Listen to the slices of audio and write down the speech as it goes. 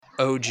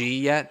OG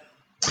yet?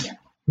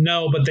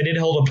 No, but they did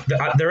hold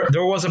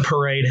there was a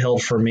parade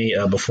held for me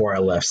before I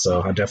left,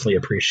 so I definitely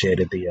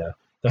appreciated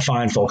the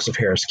fine folks of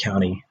Harris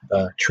County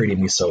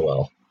treating me so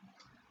well.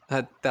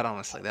 That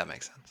honestly, that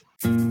makes sense.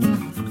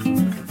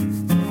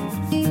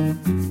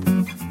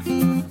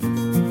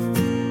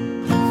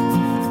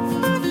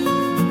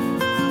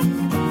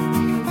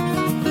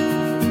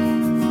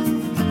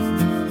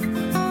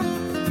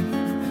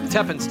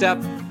 Tep and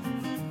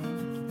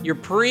Stepp, your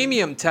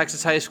premium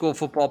Texas high school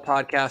football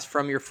podcast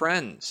from your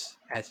friends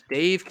at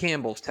Dave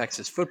Campbell's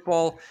Texas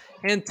Football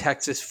and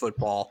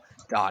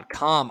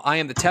TexasFootball.com. I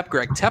am the Tep,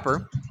 Greg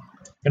Tepper.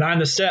 And I'm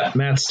the Stepp,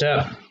 Matt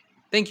Stepp.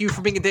 Thank you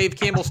for being a Dave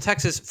Campbell's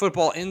Texas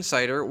Football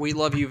Insider. We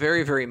love you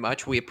very, very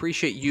much. We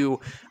appreciate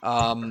you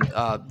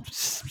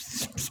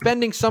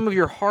spending some of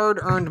your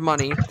hard-earned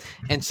money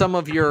and some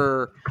of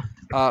your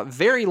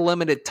very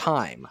limited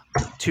time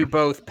to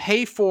both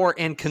pay for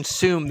and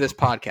consume this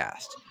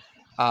podcast.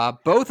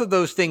 Both of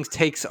those things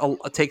takes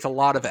a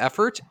lot of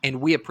effort,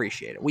 and we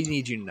appreciate it. We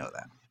need you to know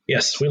that.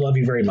 Yes, we love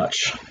you very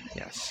much.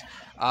 Yes.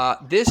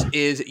 This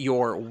is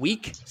your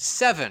Week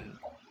 7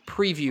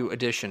 preview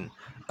edition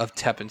of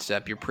Tep and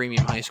Stepp, your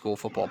premium high school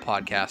football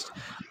podcast.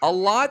 A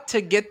lot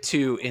to get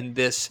to in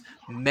this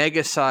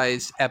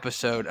mega-size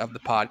episode of the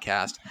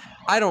podcast.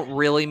 I don't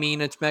really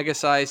mean it's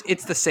mega-size.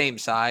 It's the same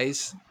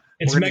size.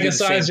 It's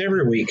mega-size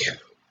every week.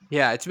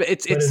 Yeah, it's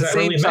the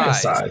same really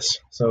size.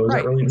 So is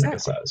right, that really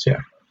exactly. mega-size? Yeah.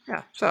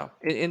 Yeah, so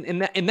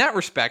in that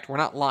respect, we're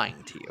not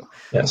lying to you.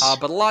 Yes.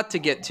 But a lot to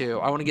get to.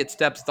 I want to get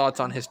Stepp's thoughts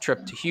on his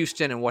trip to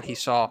Houston and what he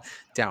saw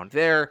down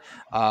there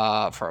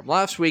from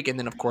last week. And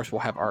then, of course,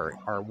 we'll have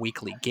our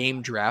weekly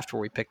game draft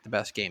where we pick the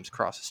best games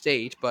across the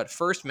state. But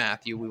first,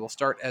 Matthew, we will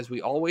start, as we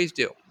always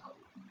do,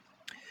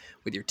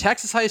 with your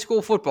Texas high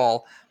school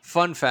football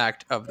fun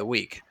fact of the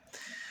week.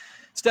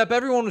 Stepp,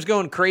 everyone was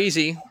going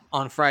crazy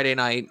on Friday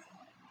night,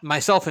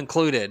 myself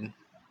included,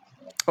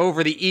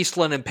 over the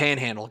Eastland and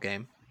Panhandle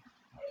game.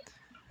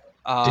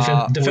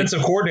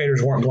 Defensive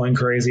coordinators weren't going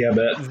crazy, I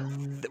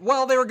bet.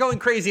 Well, they were going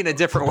crazy in a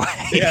different way.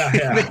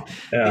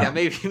 Yeah.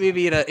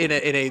 Maybe in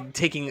a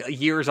taking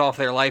years off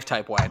their life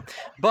type way.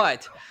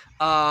 But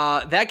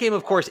that game,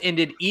 of course,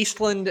 ended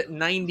Eastland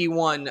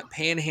 91,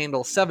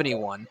 Panhandle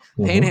 71.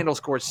 Mm-hmm. Panhandle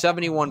scored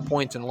 71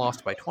 points and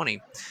lost by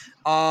 20.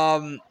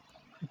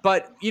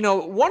 But,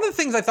 one of the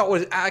things I thought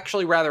was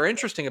actually rather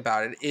interesting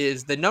about it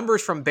is the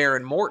numbers from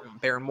Baron Morton.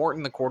 Baron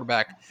Morton, the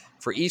quarterback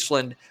for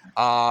Eastland,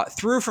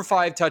 threw for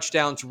 5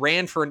 touchdowns,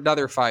 ran for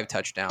another 5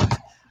 touchdowns.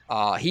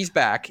 He's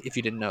back, if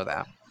you didn't know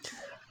that.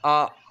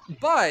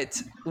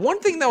 But one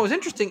thing that was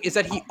interesting is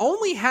that he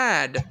only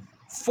had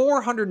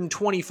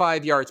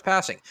 425 yards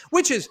passing,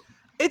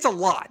 it's a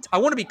lot. I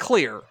want to be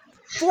clear.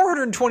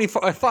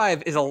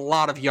 425 is a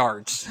lot of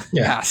yards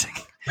passing.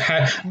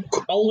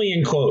 Only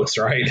in quotes,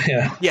 right?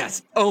 Yeah.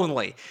 Yes,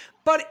 only.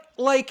 But,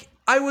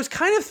 I was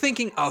kind of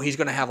thinking, he's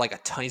going to have, a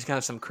ton. He's going to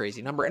have some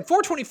crazy number. And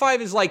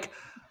 425 is,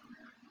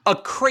 a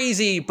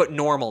crazy but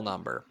normal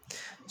number.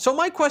 So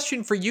my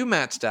question for you,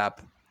 Matt Stepp,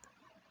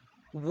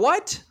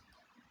 what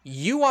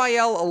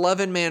UIL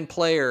 11-man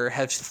player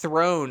has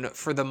thrown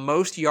for the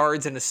most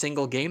yards in a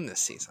single game this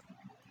season?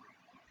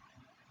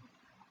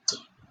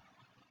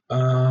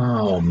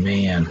 Oh,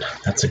 man.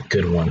 That's a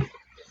good one.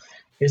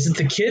 Is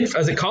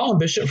it Colin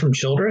Bishop from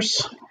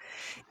Childress?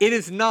 It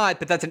is not,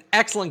 but that's an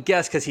excellent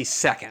guess because he's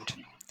second.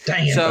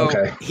 Dang it, so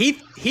okay.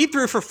 He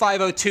threw for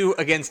 502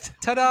 against,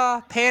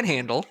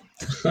 Panhandle.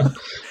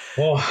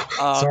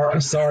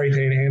 Sorry,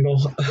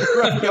 Panhandle.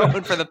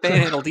 Going for the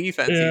Panhandle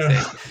defense.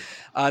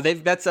 Yeah.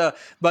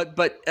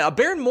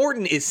 Baron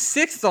Morton is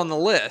 6th on the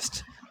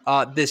list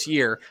this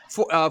year.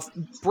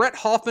 Brett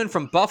Hoffman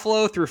from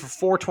Buffalo threw for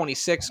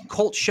 426.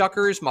 Colt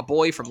Shuckers, my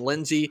boy from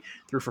Lindsay,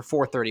 threw for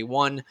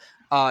 431.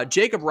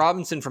 Jacob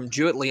Robinson from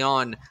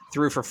Jewett-Leon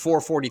threw for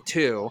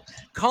 442.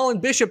 Colin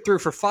Bishop threw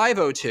for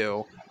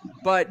 502.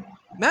 But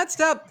Matt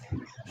Stepp,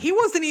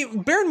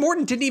 Baron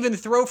Morton didn't even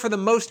throw for the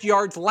most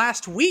yards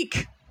last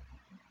week.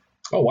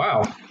 Oh,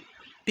 wow.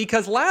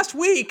 Because last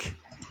week,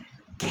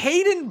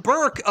 Caden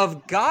Burke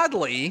of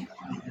Godley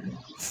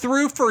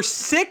threw for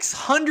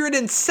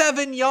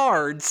 607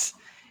 yards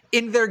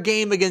in their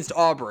game against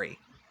Aubrey.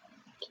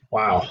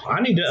 Wow. I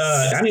need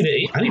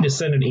to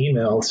send an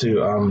email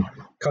to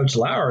Coach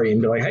Lowry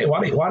and be like, hey,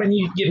 why didn't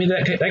you get me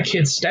that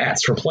kid's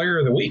stats for Player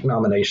of the Week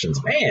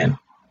nominations? Man.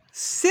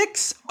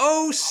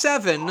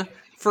 607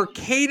 for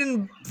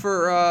Caden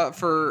for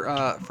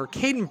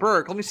Caden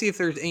Burke. Let me see if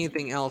there's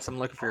anything else I'm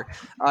looking for.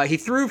 He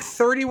threw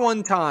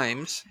 31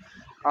 times.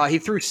 He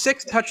threw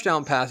 6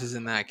 touchdown passes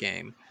in that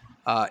game.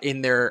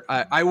 In there,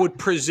 I would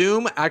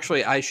presume.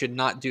 Actually, I should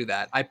not do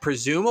that. I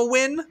presume a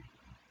win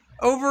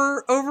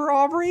over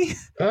Aubrey.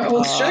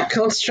 Let's check.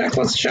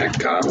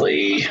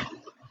 Godley.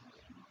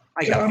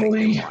 I got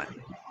one.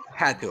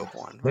 Had to have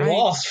won. They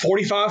lost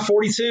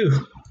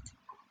 45-42.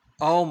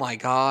 Oh my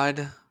God.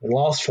 They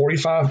lost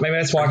 45. Maybe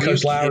that's why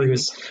Coach Lowry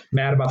was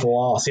mad about the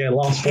loss. Yeah,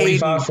 lost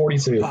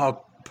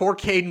 45-42. Poor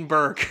Caden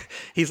Burke.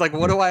 He's like,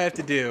 what do I have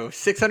to do?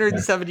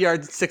 670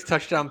 yards, 6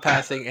 touchdown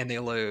passing, and they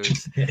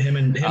lose. Him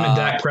and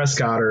Dak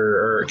Prescott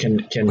can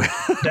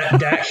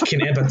Dak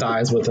can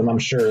empathize with him, I'm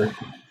sure.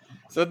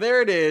 So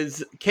there it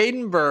is.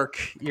 Caden Burke,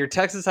 your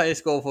Texas high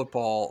school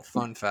football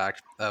fun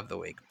fact of the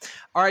week.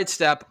 All right,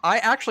 Stepp. I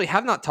actually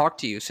have not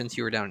talked to you since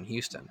you were down in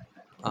Houston.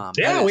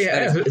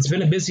 It's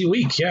been a busy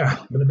week. Yeah,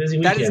 been a busy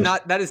weekend.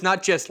 That is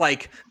not just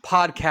like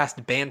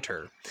podcast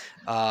banter.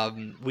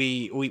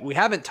 We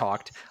haven't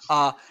talked.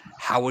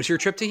 How was your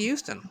trip to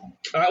Houston?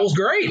 It was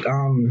great.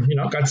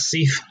 Got to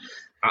see.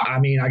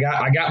 I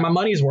got my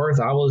money's worth.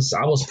 I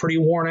was pretty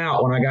worn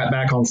out when I got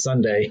back on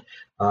Sunday.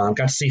 Got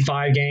to see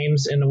 5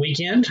 games in the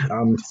weekend,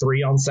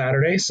 3 on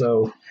Saturday.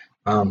 So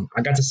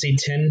I got to see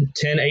 10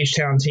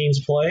 H-Town teams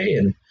play,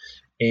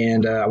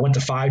 and I went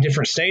to 5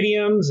 different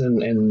stadiums,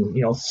 and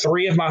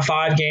 3 of my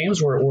 5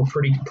 games were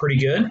pretty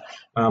good.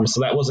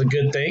 So that was a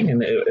good thing,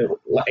 and it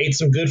ate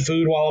some good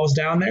food while I was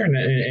down there,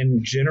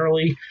 and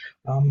generally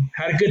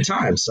had a good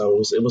time.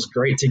 So it was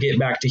great to get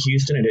back to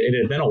Houston.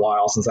 It had been a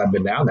while since I've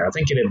been down there. I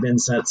think it had been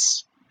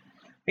since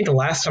the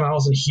last time I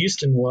was in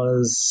Houston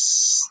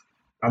was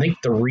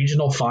the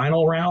regional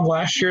final round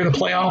last year, the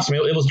playoffs. I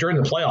mean, it was during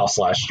the playoffs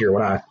last year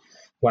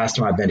last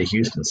time I've been to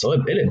Houston. So it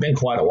had been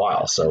quite a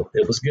while. So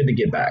it was good to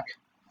get back.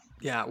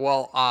 Yeah,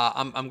 well,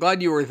 I'm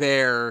glad you were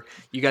there.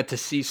 You got to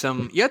see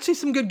some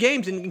good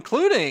games,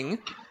 including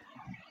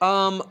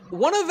one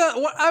of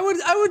the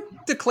I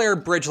would declare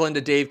Bridgeland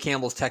to Dave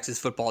Campbell's Texas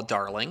football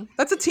darling.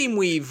 That's a team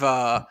we've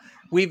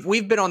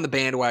been on the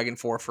bandwagon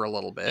for a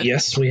little bit.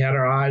 Yes, we had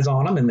our eyes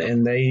on them,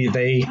 and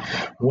they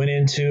went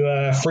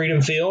into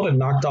Freedom Field and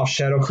knocked off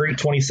Shadow Creek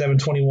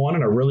 27-21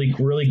 in a really,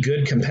 really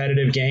good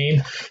competitive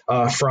game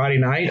Friday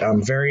night.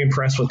 I'm very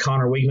impressed with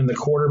Connor Wiegman, the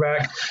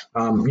quarterback.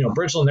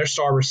 Bridgeland, their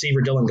star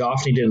receiver Dylan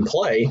Goffney didn't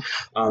play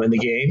in the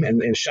game,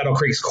 and Shadow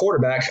Creek's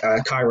quarterback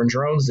Kyron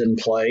Drones didn't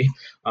play.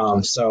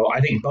 So I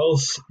think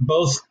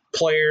both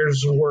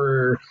players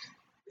were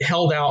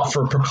held out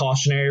for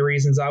precautionary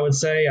reasons. I would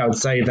say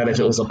that if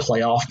it was a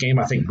playoff game,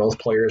 I think both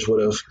players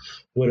would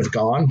have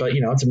gone, but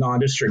it's a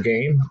non-district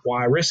game.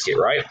 Why risk it?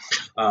 Right.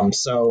 I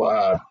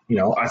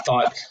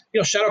thought,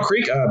 Shadow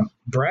Creek,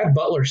 Brad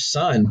Butler's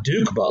son,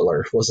 Duke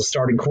Butler, was a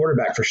starting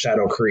quarterback for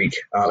Shadow Creek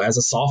as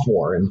a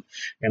sophomore. And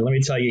let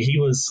me tell you, he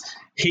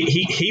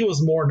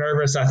was more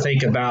nervous, I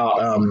think, about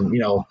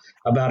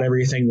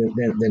everything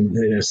than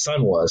his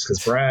son was.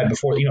 Cause Brad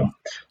before,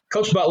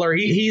 Coach Butler,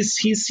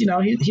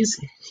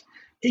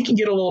 he can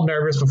get a little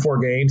nervous before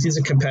games. He's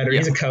a competitor. Yeah.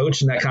 He's a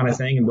coach and that kind of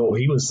thing. And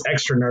he was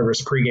extra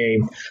nervous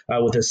pregame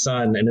with his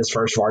son in his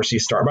first varsity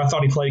start. But I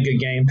thought he played a good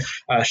game.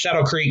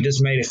 Shadow Creek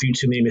just made a few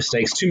too many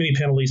mistakes, too many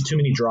penalties, too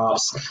many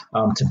drops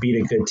to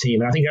beat a good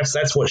team. And I think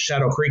that's what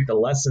Shadow Creek, the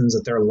lessons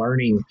that they're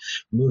learning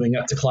moving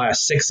up to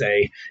Class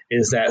 6A,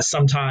 is that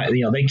sometimes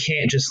they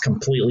can't just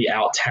completely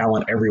out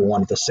talent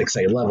everyone at the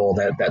 6A level.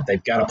 That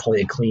they've got to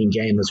play a clean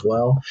game as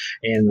well.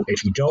 And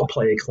if you don't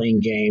play a clean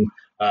game,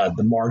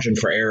 the margin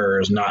for error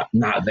is not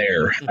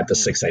there at the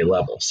 6A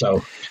level.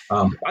 So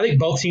I think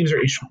both teams I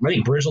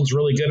think Bridgeland's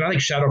really good. And I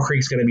think Shadow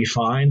Creek's going to be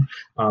fine.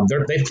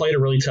 They've played a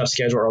really tough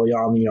schedule early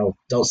on.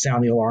 Don't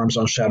sound the alarms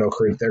on Shadow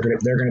Creek. They're going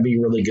to be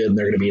really good, and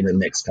they're going to be in the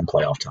mix come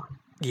playoff time.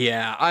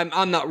 Yeah,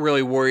 I'm not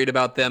really worried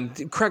about them.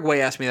 Craig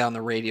Way asked me that on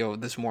the radio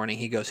this morning.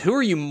 He goes, "Who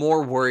are you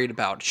more worried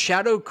about,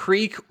 Shadow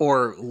Creek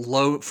or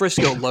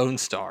Frisco Lone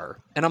Star?"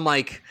 And I'm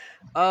like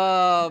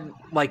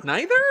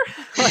neither.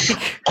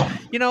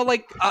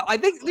 I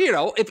think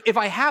if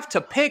I have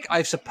to pick,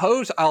 I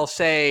suppose I'll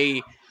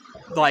say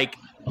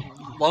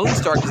Lone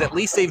Star, because at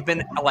least they've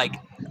been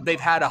they've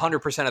had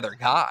 100% of their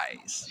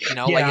guys.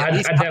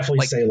 I'd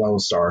definitely say Lone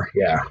Star.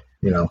 Yeah.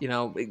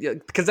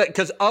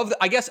 Because of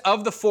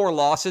the 4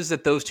 losses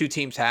that those two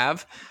teams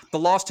have, the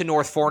loss to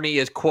North Forney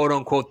is quote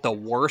unquote the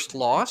worst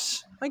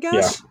loss, I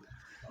guess. Yeah.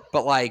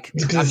 But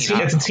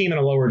it's a team in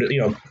a lower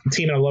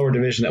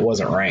division that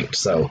wasn't ranked.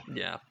 So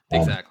yeah,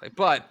 exactly.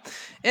 But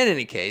in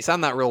any case,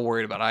 I'm not real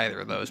worried about either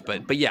of those.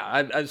 But yeah,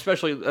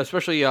 especially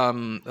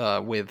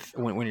with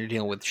when you're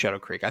dealing with Shadow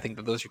Creek, I think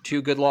that those are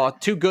two good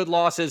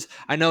losses.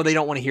 I know they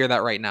don't want to hear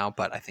that right now,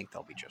 but I think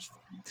they'll be just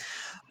fine.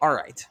 All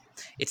right.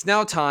 It's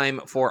now time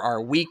for our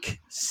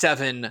Week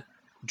 7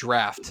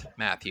 draft,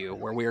 Matthew,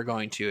 where we are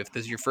going to, if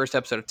this is your first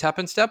episode of Tep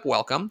and Stepp,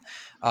 welcome.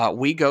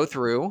 We go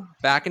through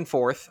back and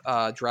forth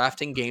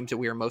drafting games that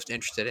we are most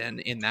interested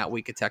in that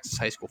week of Texas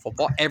high school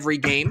football. Every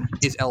game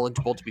is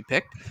eligible to be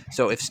picked.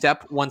 So if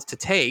Stepp wants to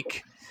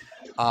take,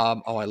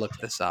 I looked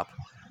this up.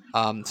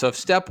 So if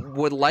Stepp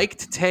would like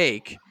to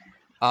take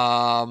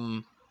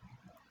Austin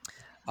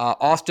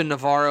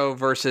Navarro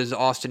versus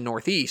Austin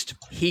Northeast,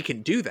 he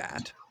can do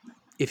that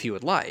if he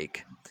would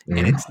like.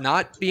 And it's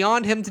not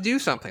beyond him to do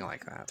something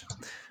like that.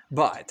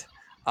 But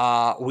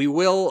we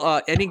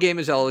will, any game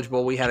is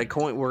eligible. We had a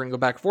coin. We're going to go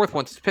back and forth.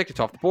 Once it's picked, it's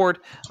off the board.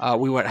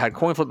 We had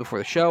coin flip before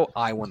the show.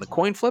 I won the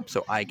coin flip,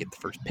 so I get the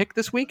first pick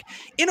this week.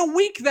 In a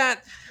week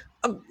that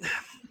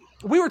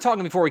we were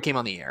talking before we came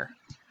on the air.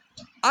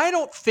 I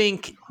don't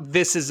think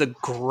this is a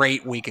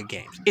great week of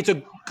games. It's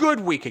a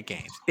good week of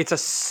games. It's a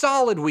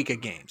solid week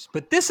of games.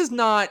 But this is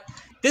not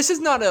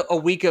a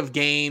week of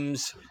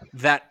games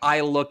that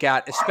I look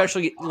at,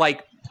 especially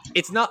like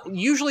it's not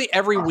usually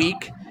every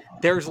week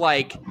there's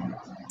like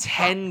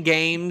 10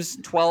 games,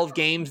 12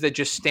 games that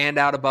just stand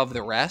out above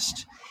the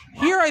rest.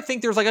 Here I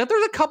think there's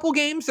a couple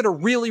games that are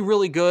really,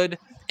 really good.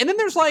 And then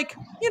there's like,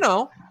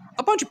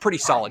 a bunch of pretty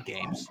solid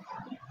games.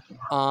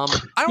 I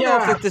don't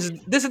know if this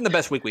isn't the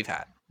best week we've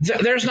had.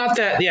 There's not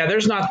that. Yeah,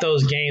 there's not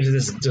those games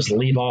that just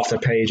leap off the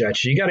page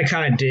at you. You got to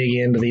kind of dig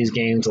into these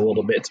games a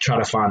little bit to try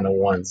to find the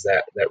ones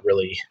that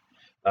really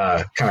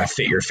kind of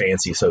fit your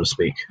fancy, so to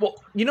speak. Well,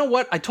 you know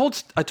what? I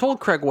told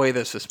Craig Way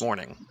this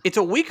morning. It's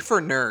a week for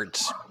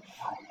nerds.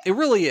 It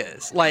really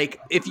is.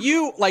 Like, if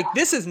you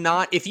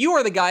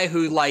are the guy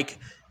who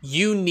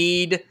you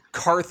need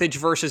Carthage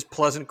versus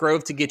Pleasant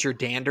Grove to get your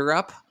dander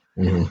up.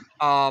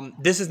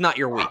 Mm-hmm. This is not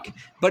your week.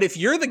 But if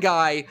you're the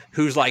guy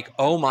who's like,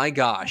 oh my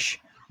gosh,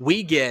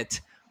 we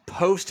get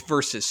Post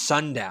versus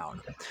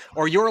Sundown,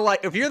 or if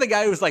you're the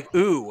guy who's like,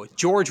 ooh,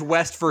 George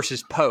West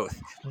versus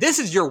Poth, this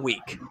is your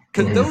week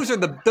because those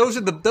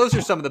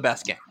are some of the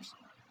best games.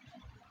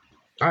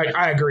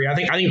 I agree. I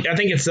think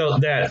it's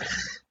that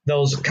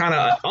those kind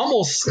of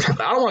almost,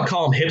 I don't want to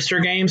call them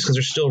hipster games because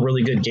they're still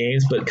really good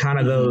games, but kind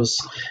of those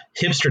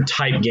hipster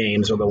type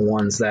games are the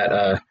ones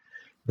that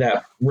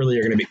really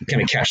are going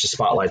to catch the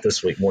spotlight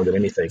this week more than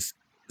anything.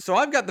 So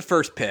I've got the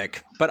first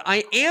pick, but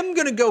I am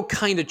going to go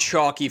kind of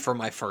chalky for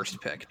my first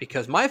pick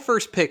because my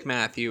first pick,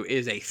 Matthew,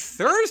 is a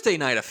Thursday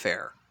night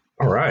affair.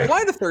 All right.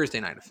 Why the Thursday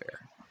night affair?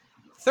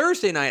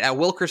 Thursday night at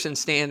Wilkerson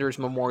Standers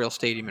Memorial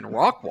Stadium in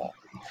Rockwall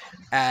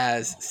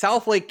as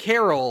South Lake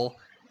Carroll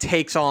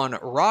takes on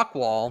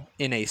Rockwall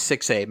in a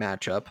 6A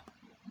matchup.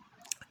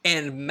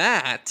 And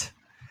Matt,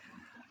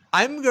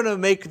 I'm going to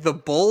make the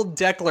bold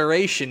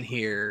declaration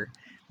here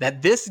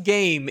that this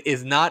game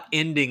is not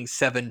ending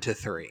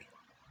 7-3.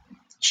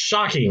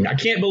 Shocking. I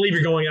can't believe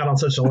you're going out on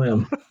such a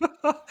limb.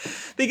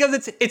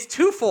 Because it's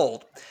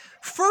twofold.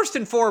 First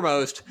and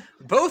foremost,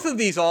 both of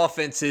these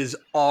offenses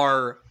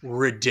are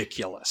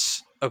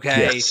ridiculous.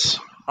 Okay? Yes.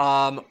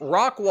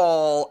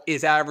 Rockwall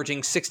is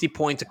averaging 60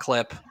 points a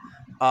clip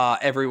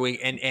every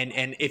week. And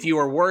if you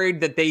are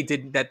worried that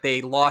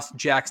they lost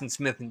Jackson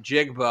Smith and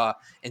Jigba,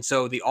 and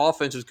so the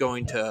offense is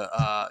going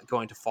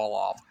to fall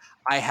off,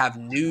 I have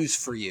news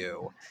for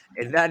you.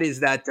 And that is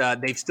that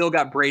they've still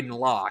got Braden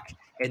Locke.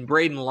 And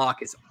Braden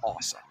Locke is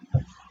awesome.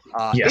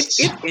 Yes.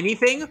 If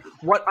anything,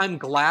 what I'm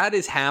glad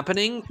is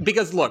happening,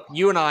 because look,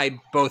 you and I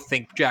both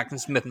think Jackson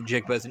Smith and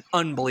Jigba is an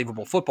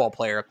unbelievable football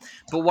player.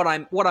 But what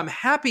I'm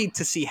happy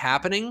to see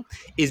happening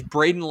is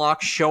Braden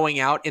Locke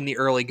showing out in the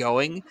early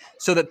going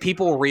so that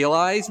people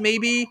realize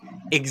maybe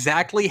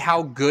exactly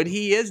how good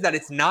he is, that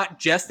it's not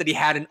just that he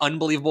had an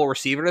unbelievable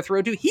receiver to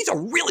throw to. He's a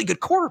really good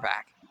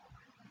quarterback.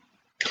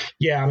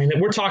 Yeah, I mean,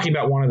 we're talking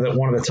about one of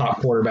the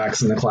top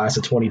quarterbacks in the class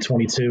of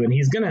 2022, and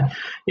he's gonna,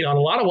 in a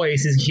lot of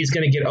ways, he's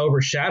gonna get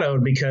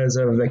overshadowed because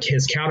of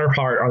his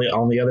counterpart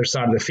on the other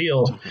side of the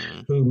field,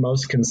 who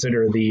most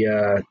consider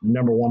the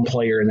number one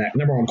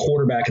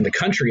quarterback in the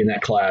country in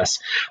that class.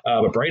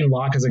 But Braden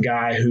Locke is a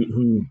guy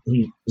who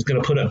is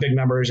going to put up big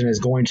numbers and is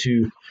going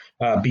to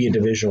be a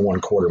Division I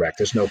quarterback.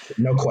 There's no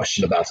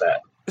question about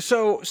that.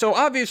 So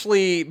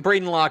obviously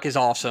Braden Locke is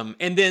awesome,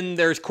 and then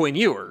there's Quinn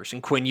Ewers,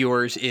 and Quinn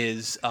Ewers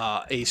is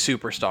a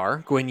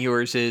superstar. Quinn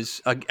Ewers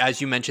is,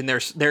 as you mentioned,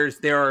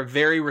 there are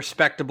very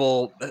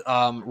respectable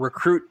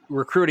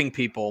recruiting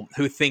people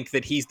who think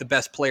that he's the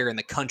best player in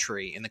the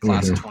country in the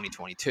class of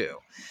 2022.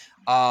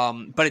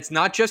 But it's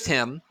not just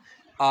him.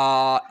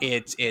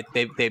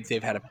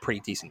 They've had a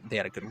pretty decent. They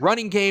had a good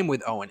running game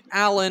with Owen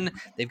Allen.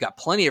 They've got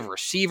plenty of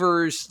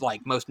receivers,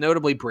 like most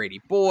notably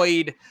Brady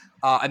Boyd.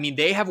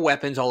 They have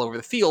weapons all over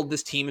the field.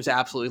 This team is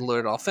absolutely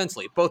loaded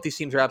offensively. Both these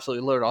teams are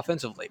absolutely loaded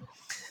offensively.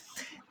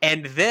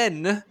 And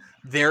then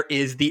there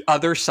is the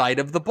other side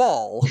of the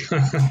ball,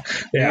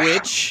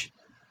 which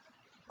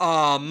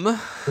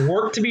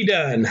work to be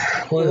done.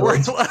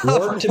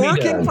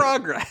 Work in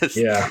progress.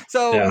 Yeah.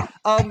 So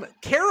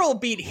Carroll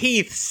beat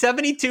Heath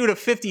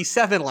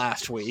 72-57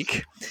 last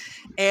week,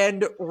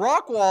 and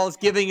Rockwall is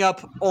giving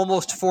up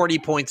almost 40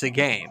 points a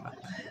game.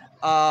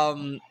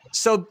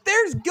 So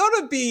there's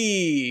gonna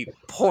be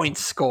points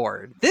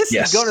scored. This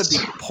is gonna be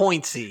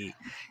pointsy.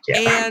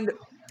 Yeah.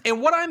 And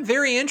what I'm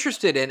very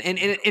interested in,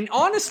 and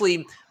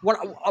honestly,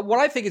 what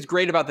I think is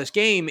great about this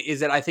game is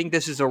that I think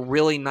this is a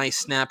really nice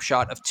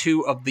snapshot of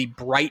two of the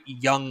bright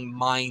young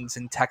minds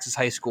in Texas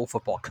high school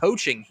football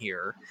coaching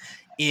here.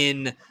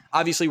 In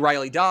obviously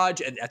Riley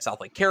Dodge at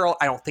South Lake Carroll,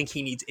 I don't think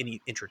he needs any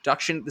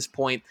introduction at this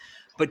point.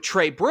 But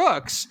Trey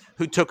Brooks,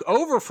 who took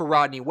over for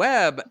Rodney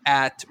Webb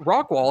at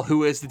Rockwall,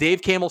 who is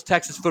Dave Campbell's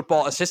Texas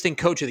Football Assistant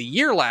Coach of the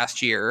Year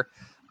last year,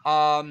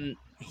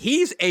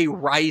 he's a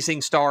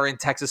rising star in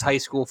Texas high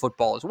school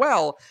football as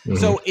well. Mm-hmm.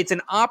 So it's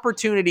an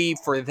opportunity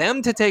for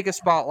them to take a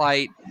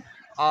spotlight.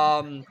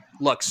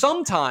 Look,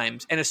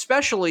 sometimes, and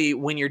especially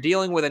when you're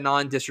dealing with a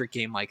non-district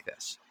game like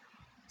this,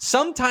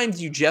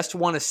 sometimes you just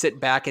want to sit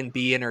back and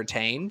be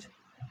entertained.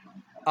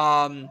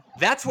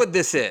 That's what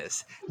this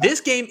is.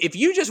 This game, if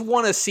you just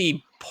want to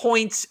see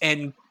points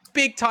and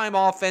big time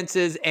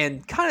offenses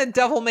and kind of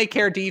devil may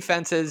care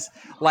defenses,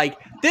 like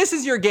this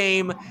is your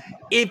game.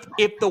 If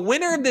the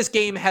winner of this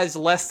game has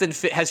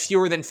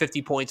fewer than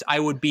 50 points, I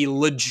would be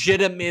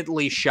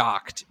legitimately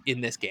shocked in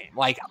this game.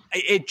 Like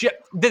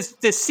this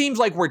seems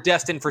like we're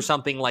destined for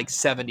something like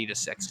 70 to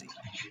 60.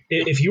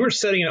 If you were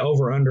setting an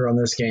over under on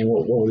this game,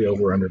 what would the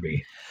over under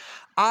be?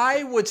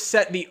 I would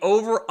set the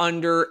over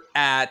under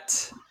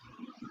at.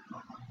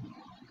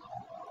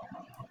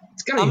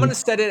 I'm going to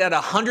set it at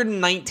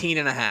 119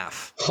 and a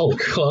half. Oh,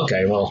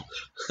 okay. Well,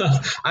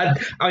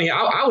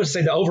 I would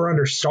say the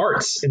over-under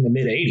starts in the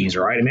mid-80s,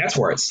 right? I mean, that's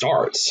where it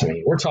starts. I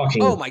mean, we're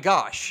talking. Oh, my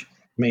gosh.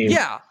 I mean,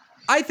 yeah,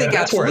 I think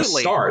that's absolutely. where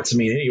it starts. I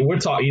mean, we're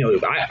talking,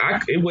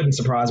 it wouldn't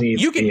surprise me.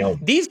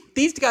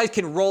 These guys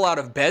can roll out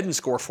of bed and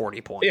score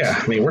 40 points. Yeah,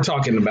 I mean, we're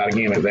talking about a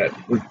game like that.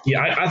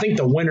 Yeah, I think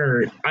the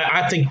winner,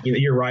 I think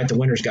you're right. The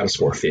winner's got to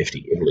score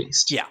 50 at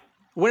least. Yeah.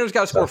 Winner's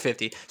got to score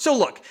 50. So,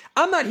 look,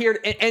 I'm not here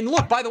 – and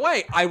look, by the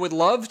way, I would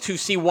love to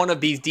see one of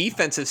these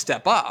defenses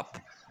step up.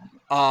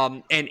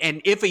 And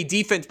if a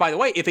defense – by the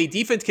way, if a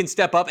defense can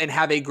step up and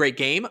have a great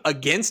game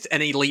against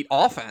an elite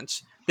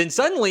offense, then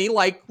suddenly,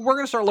 like, we're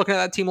going to start looking at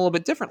that team a little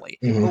bit differently.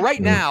 Mm-hmm. But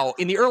right now,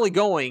 in the early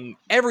going,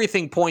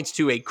 everything points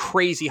to a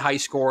crazy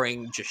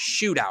high-scoring just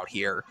shootout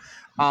here.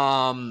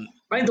 I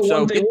think the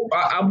one thing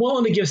I'm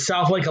willing to give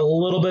Southlake a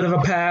little bit of a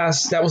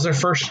pass. That was their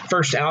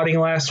first outing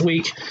last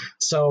week,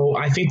 so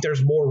I think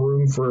there's more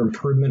room for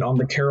improvement on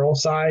the Carroll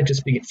side,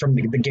 just from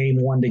the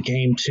game 1 to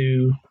game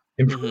 2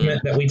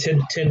 improvement that we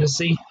tend to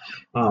see.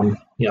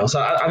 So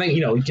I think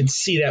you can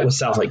see that with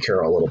Southlake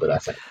Carroll a little bit. I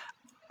think.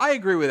 I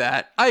agree with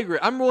that. I agree.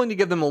 I'm willing to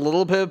give them a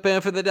little bit of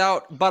benefit of the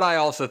doubt, but I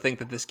also think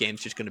that this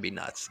game's just going to be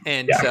nuts.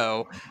 And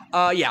so,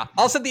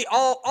 I'll set the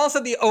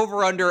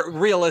over under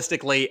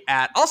realistically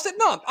at. I'm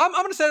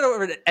going to set it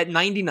over at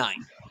 99.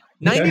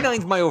 99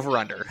 is my over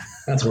under.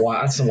 That's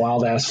wild. That's some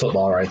wild ass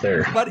football right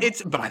there. But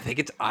I think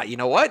it's. You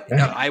know what?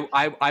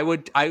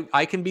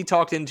 I can be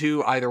talked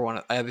into either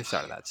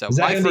side of that. So is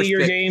that going to be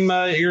your game?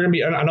 You're going to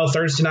be. I know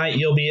Thursday night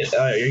you'll be.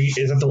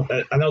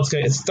 I know it's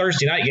a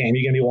Thursday night game.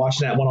 You're going to be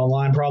watching that one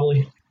online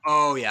probably.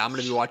 Oh, yeah, I'm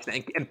going to be watching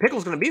that. And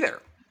Pickle's going to be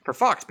there for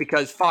Fox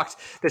because Fox,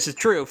 this is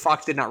true,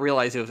 Fox did not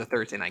realize it was a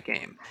Thursday night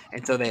game.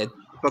 And so they had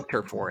booked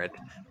her for it.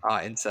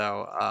 She's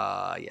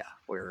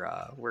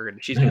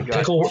going to go.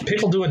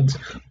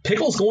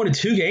 Pickle's going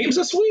to 2 games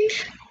this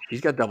week?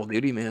 She's got double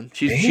duty, man.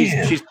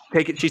 She's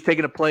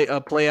taking a play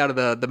out of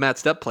the Matt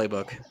Stepp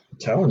playbook. I'm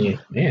telling you,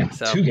 man.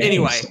 So 2 games.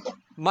 Anyway,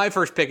 my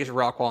first pick is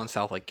Rockwall and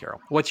Southlake Carroll.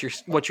 What's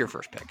your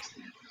first pick?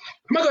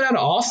 I'm going to go down to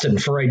Austin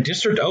for a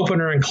district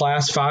opener in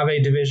Class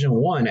 5A Division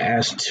I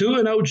as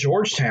 2-0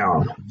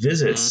 Georgetown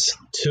visits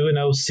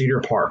 2-0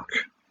 Cedar Park.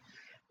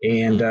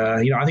 And,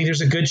 I think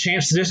there's a good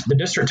chance the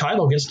district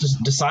title gets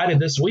decided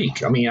this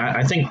week. I mean,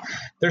 I think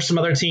there's some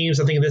other teams,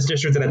 I think, in this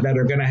district that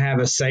are going to have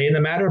a say in the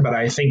matter, but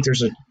I think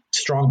there's a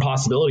strong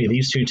possibility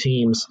these 2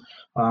 teams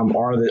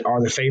are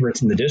the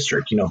favorites in the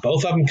district.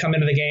 Both of them come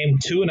into the game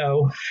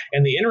 2-0.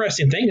 And the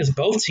interesting thing is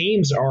both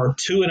teams are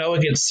 2-0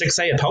 against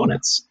 6A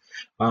opponents.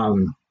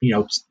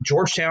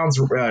 Georgetown's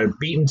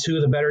beaten 2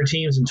 of the better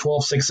teams in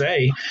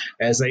 12-6A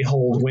as they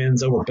hold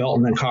wins over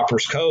Belton and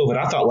Coppers Cove. And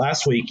I thought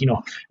last week,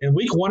 in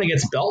week 1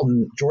 against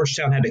Belton,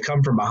 Georgetown had to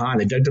come from behind.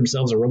 They dug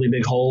themselves a really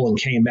big hole and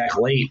came back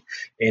late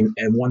and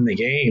won the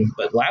game.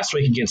 But last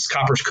week against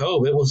Coppers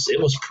Cove, it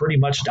was pretty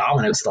much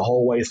dominance the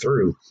whole way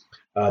through.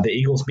 The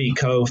Eagles beat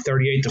Cove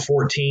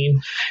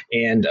 38-14,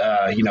 and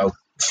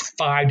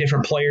 5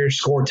 different players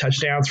scored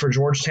touchdowns for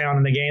Georgetown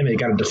in the game. They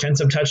got a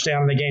defensive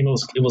touchdown in the game.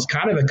 It was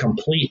kind of a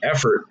complete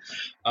effort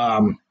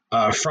from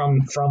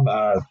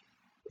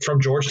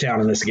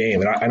Georgetown in this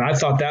game. And I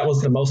thought that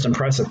was the most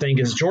impressive thing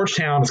because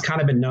Georgetown has kind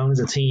of been known as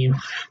a team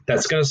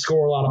that's going to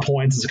score a lot of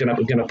points, is going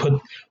to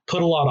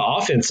put a lot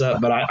of offense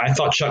up. But I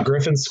thought Chuck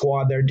Griffin's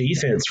squad, their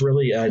defense,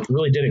 really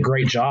did a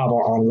great job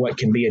on what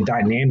can be a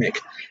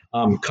dynamic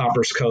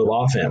Coppers Cove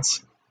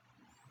offense.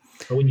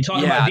 But when you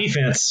talk about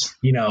defense,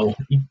 you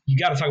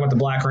got to talk about the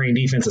Black Rain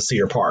defense at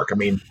Cedar Park. I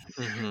mean,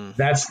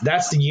 that's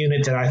the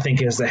unit that I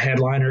think is the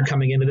headliner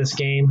coming into this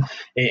game.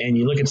 And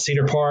you look at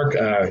Cedar Park,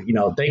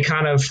 they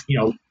kind of,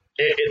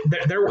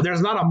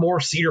 there's not a more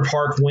Cedar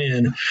Park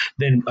win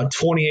than a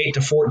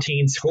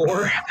 28-14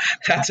 score.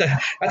 That's a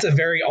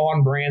very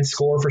on-brand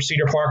score for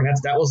Cedar Park, and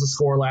that was the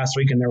score last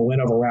week in their win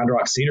over Round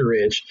Rock Cedar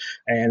Ridge.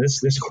 And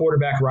this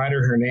quarterback,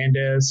 Ryder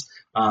Hernandez,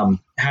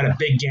 had a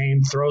big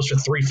game, throws for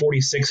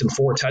 346 and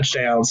 4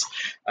 touchdowns.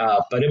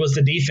 But it was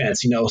the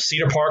defense.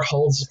 Cedar Park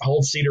holds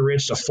Cedar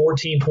Ridge to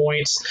 14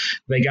 points.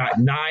 They got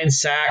 9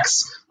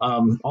 sacks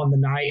on the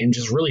night and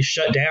just really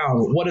shut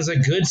down what is a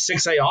good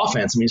 6A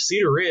offense. I mean,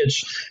 Cedar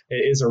Ridge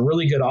is a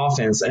really good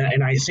offense.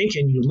 And I think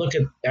when you look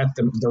at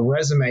the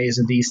resumes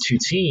of these 2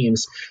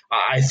 teams,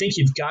 I think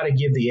you've got to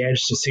give the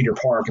edge to Cedar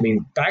Park. I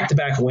mean,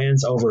 back-to-back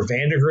wins over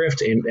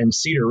Vandergrift and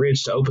Cedar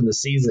Ridge to open the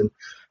season.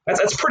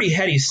 That's pretty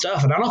heady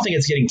stuff, and I don't think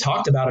it's getting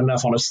talked about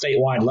enough on a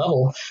statewide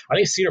level. I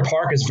think Cedar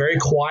Park is very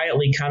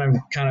quietly kind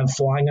of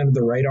flying under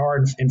the radar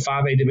in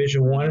 5A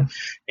Division One,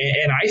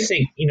 and I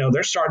think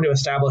they're starting to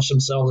establish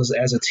themselves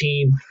as a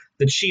team,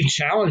 the chief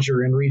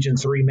challenger in Region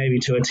 3, maybe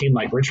to a team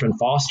like Richmond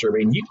Foster.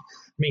 I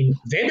mean,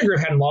 Vandergrift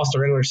hadn't lost a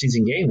regular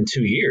season game in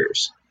 2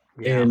 years.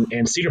 Yeah.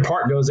 And Cedar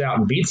Park goes out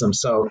and beats them.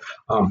 So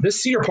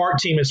this Cedar Park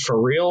team is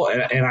for real,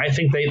 and I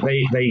think they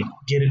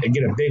get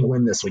a big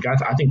win this week.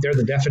 I think they're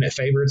the definite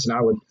favorites, and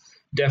I would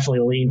definitely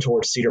lean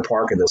towards Cedar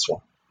Park in this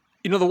one.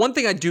 The one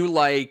thing I do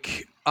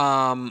like,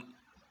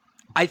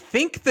 I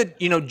think that,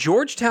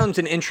 Georgetown's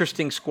an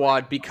interesting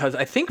squad because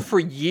I think for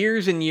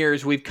years and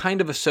years we've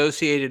kind of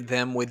associated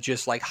them with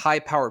just like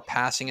high-powered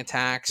passing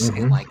attacks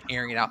and like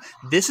airing it out.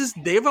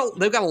 They've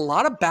got a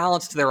lot of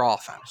balance to their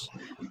offense.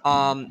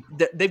 I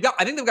think they've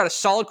got a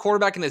solid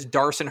quarterback in this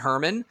Darson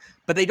Herman,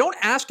 but they don't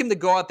ask him to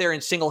go out there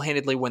and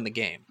single-handedly win the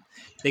game.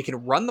 They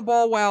can run the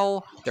ball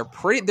well. They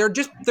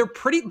just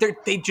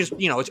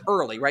it's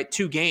early, right?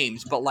 2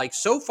 games, but like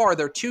so far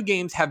their 2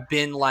 games have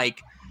been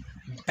like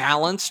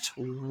balanced,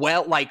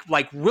 well, like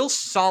real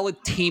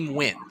solid team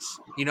wins.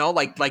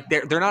 Like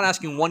they're not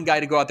asking one guy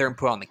to go out there and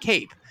put on the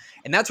cape.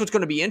 And that's what's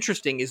going to be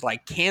interesting is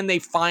like, can they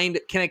kind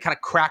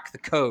of crack the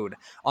code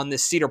on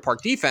this Cedar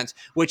Park defense,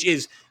 which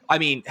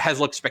has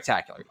looked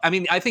spectacular.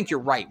 I think you're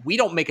right. We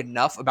don't make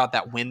enough about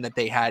that win that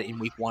they had in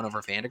week 1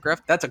 over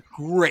Vandergrift. That's a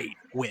great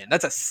win.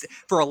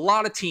 For a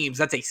lot of teams,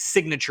 that's a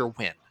signature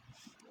win.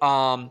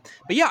 But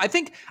yeah, I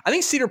think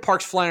Cedar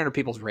Park's flying under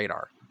people's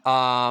radar.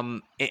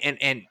 I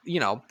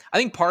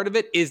think part of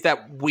it is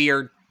that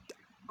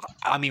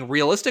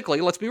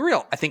realistically, let's be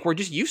real. I think we're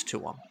just used to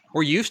them.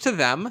 We're used to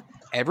them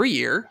every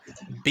year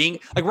being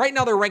like, right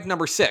now they're ranked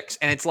number 6.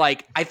 And it's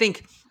like, I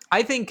think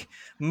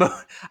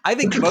most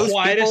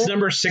quietest people,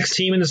 number 6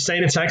 team in the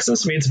state of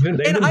Texas.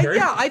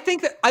 I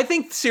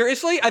think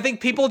seriously, I think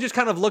people just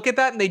kind of look at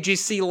that and they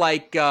just see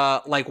like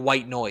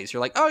white noise. You're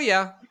like, oh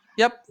yeah,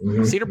 yep.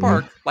 Cedar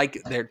Park. Like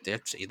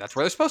see, that's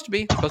where they're supposed to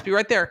be. They're supposed to be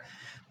right there.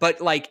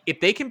 But like, if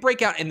they can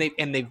break out and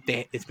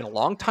it's been a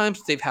long time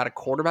since they've had a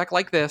quarterback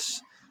like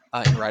this,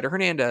 in Ryder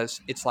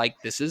Hernandez, it's like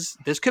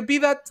this could be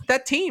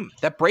that team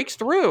that breaks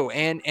through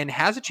and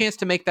has a chance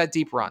to make that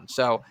deep run.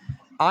 So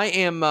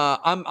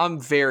I'm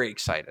very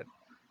excited,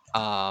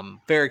 for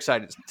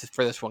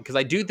this one because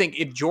I do think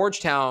if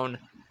Georgetown's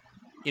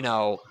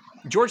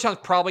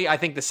probably I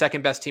think the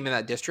second best team in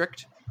that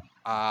district.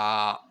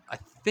 I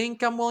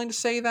think I'm willing to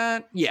say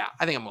that. Yeah,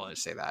 I think I'm willing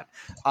to say that.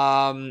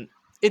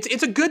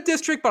 It's a good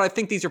district, but I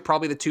think these are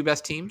probably the 2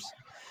 best teams.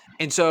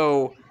 And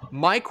so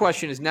my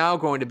question is now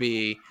going to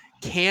be,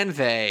 can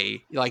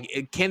they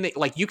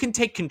you can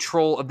take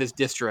control of this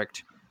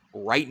district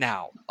right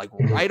now, like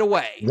right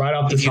away, right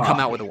off the if you top. come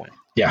out with a win.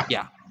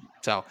 Yeah.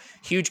 So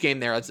huge game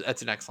there.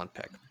 That's an excellent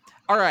pick.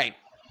 All right.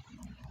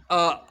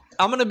 I'm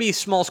going to be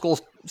small school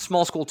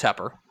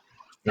Tepper.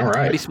 All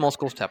right. Be small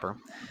schools Tepper.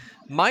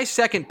 My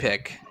second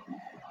pick,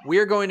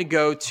 we're going to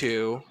go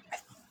to, I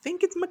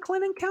think it's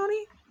McLennan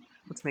County.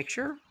 Let's make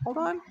sure. Hold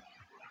on.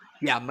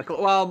 Yeah,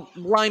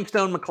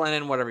 Limestone,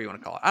 McLennan, whatever you want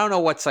to call it. I don't know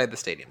what side the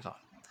stadium's on.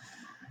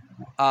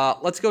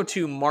 Let's go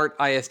to Mart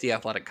ISD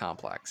Athletic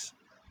Complex.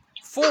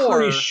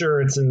 Pretty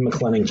sure it's in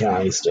McLennan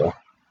County still.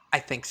 I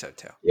think so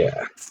too.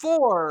 Yeah.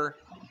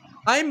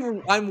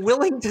 I'm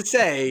willing to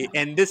say,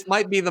 and this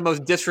might be the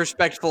most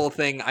disrespectful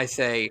thing I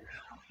say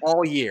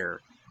all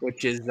year,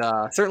 which is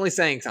certainly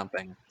saying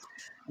something.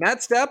 Matt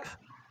Stepp,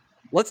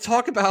 let's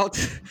talk about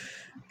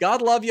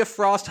God love you,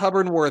 Frost,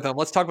 Hubbard, and Wortham.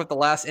 Let's talk about the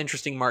last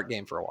interesting Mart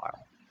game for a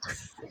while.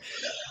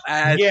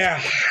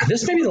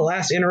 This may be the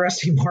last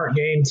interesting Mart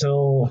game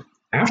till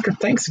after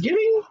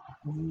Thanksgiving.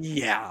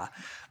 Yeah,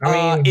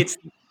 it's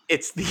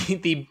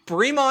the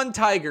Bremond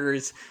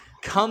Tigers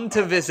come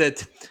to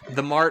visit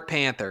the Mart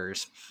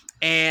Panthers,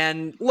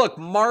 and look,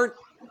 Mart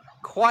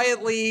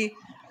quietly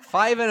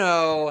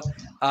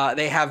 5-0.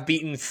 They have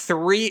beaten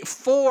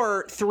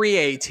 4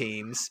 3A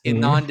teams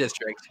in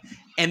non-district,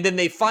 and then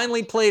they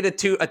finally played a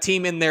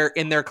team in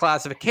their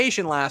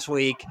classification last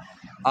week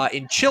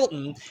in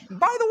Chilton.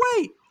 By the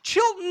way,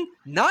 Chilton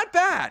not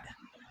bad.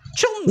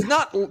 Chilton's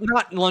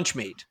not lunch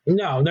meat.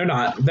 No, they're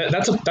not.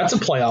 That's a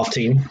playoff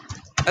team.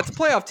 That's a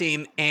playoff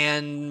team,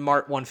 and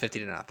Mart won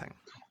 50-0.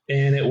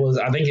 And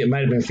I think it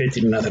might have been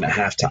 50-0 at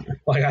halftime.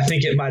 Like, I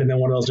think it might have been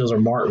one of those deals where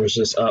Mart was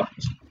just up.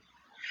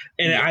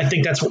 And I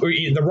think that's what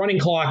the running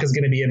clock is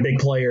going to be a big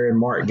player in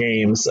Mart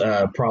games,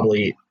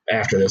 probably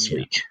after this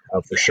week,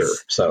 for sure.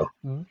 So,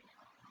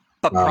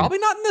 but probably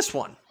not in this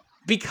one,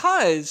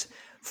 because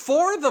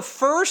for the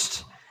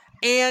first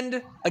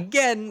and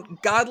again,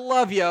 God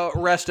love you,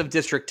 rest of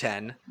District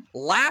 10,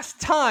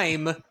 last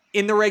time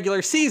in the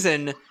regular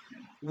season,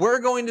 we're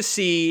going to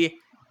see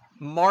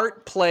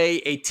Mart play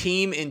a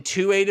team in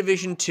 2A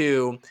Division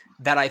 2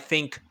 that I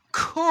think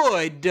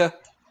could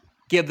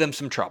give them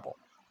some trouble.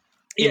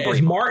 Yeah,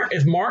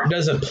 if Mart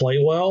doesn't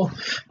play well,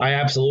 I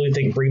absolutely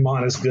think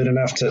Bremont is good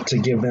enough to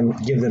give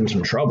them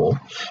some trouble.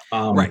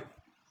 Right.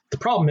 The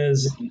problem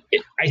is,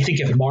 I think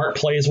if Mart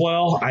plays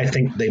well, I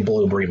think they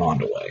blow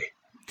Bremont away.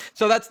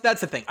 So that's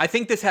the thing. I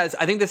think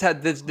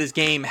this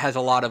game has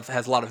a lot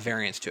of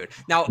variance to it.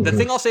 Now, the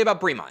thing I'll say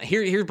about Bremont,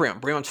 here's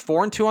Bremont. Bremont's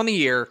 4-2 on the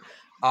year.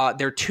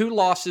 Their 2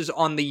 losses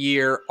on the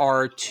year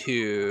are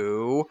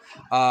to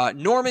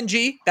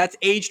Normandy. That's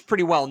aged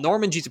pretty well.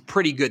 Normandy's a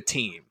pretty good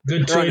team.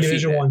 Good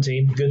Division 1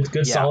 team.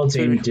 Good solid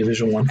team,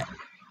 Division 1.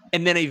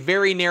 And then a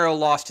very narrow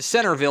loss to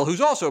Centerville, who's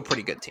also a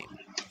pretty good team.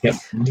 Yep,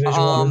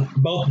 Division 1.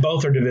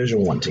 Both are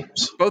Division 1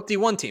 teams. Both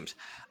D1 teams.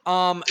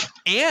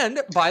 And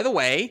by the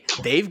way,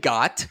 they've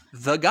got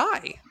the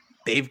guy.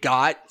 They've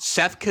got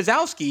Seth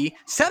Kozowski.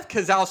 Seth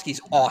Kozowski's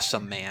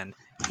awesome, man.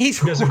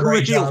 He's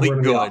really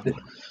good.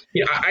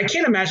 Yeah, I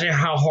can't imagine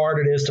how hard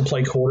it is to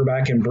play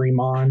quarterback in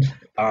Bremond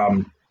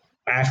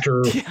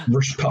after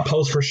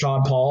post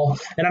Rashad Paul.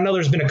 And I know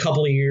there's been a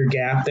couple of year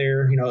gap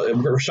there. You know,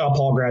 Rashad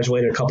Paul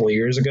graduated a couple of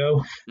years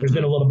ago. There's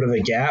been a little bit of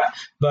a gap,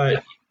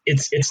 but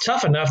it's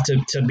tough enough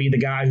to be the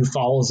guy who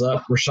follows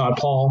up Rashad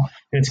Paul,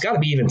 and it's got to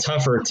be even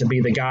tougher to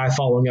be the guy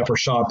following up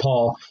Rashad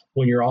Paul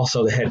when you're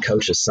also the head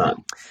coach's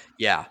son.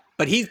 Yeah,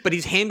 but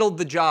he's handled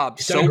the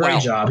job so well. He's done a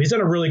great job. He's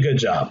done a really good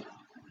job.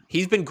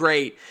 He's been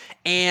great.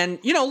 And,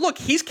 you know, look,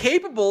 he's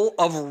capable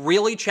of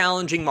really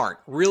challenging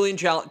Mark, truly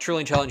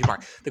challenging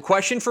Mark. The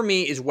question for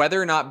me is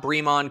whether or not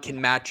Bremond can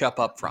match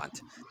up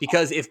front.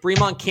 Because if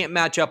Bremond can't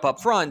match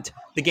up front,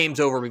 the game's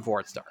over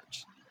before it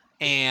starts.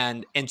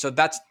 And so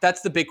that's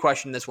the big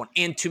question in this one.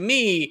 And to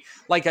me,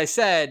 like I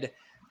said,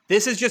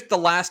 this is just the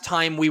last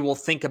time we will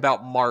think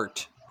about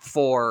Mart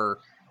for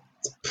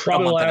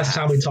probably the last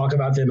time we talk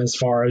about them as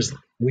far as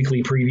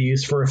weekly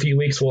previews for a few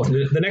weeks. Well,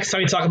 the next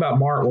time we talk about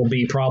Mart will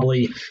be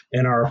probably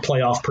in our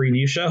playoff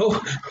preview show.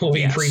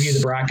 We preview the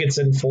brackets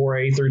in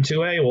 4A through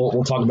 2A.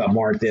 We'll talk about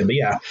Mart then. But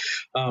yeah,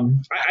 I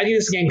think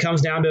this game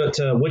comes down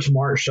to which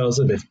Mart shows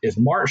up. If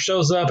Mart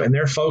shows up and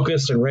they're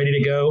focused and ready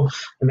to go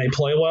and they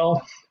play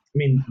well, I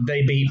mean,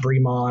 they beat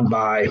Bremond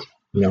by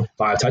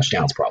 5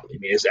 touchdowns probably. I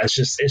mean, that's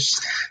just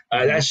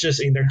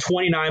they're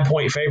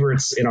 29-point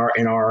favorites in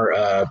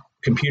our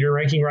computer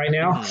ranking right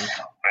now.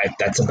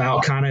 That's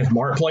about kind of if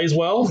Mart plays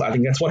well, I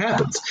think that's what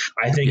happens.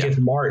 I think if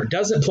Mart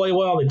doesn't play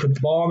well, they put the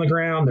ball on the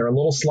ground, they're a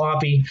little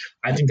sloppy.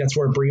 I think that's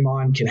where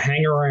Bremond can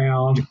hang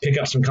around, pick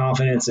up some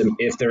confidence, and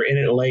if they're in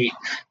it late,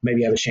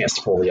 maybe have a chance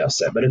to pull the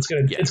upset. But it's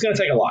gonna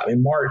take a lot. I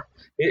mean, Mart,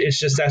 I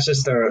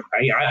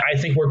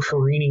think we're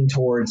careening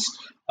towards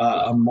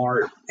a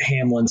Mart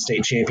Hamlin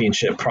state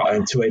championship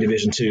into a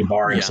Division II,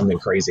 barring something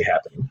crazy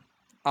happening.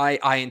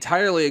 I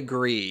entirely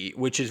agree,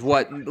 which is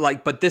what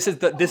but this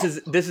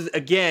is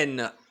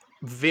again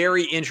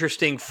very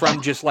interesting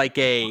from just this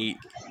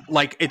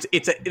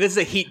is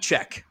a heat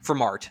check for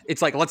Mart.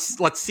 It's like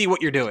let's see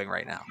what you're doing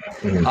right now,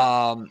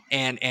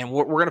 and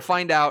we're gonna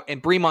find out.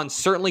 And Bremond's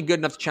certainly good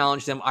enough to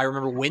challenge them. I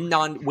remember when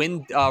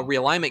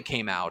realignment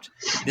came out,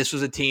 this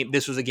was a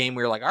game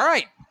we were like, all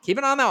right, keep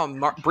an eye on that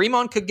one.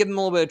 Bremond could give them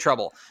a little bit of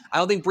trouble. I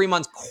don't think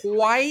Bremond's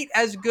quite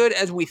as good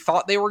as we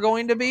thought they were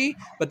going to be,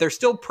 but they're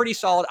still pretty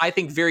solid. I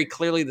think very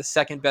clearly the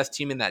second best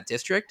team in that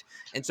district.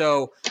 And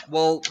so,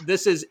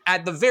 this is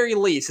at the very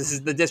least, this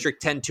is the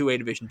District 10-2A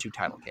Division II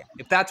title game.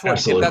 If that's what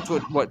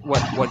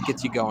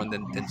gets you going,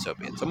 then so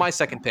be it. So my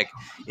second pick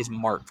is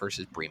Mart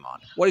versus Bremond.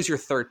 What is your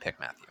third pick,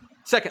 Matthew?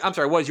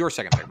 What is your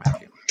second pick,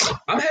 Matthew?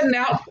 I'm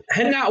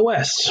heading out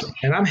west,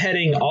 and I'm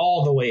heading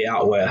all the way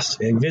out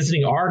west and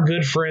visiting our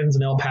good friends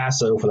in El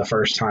Paso for the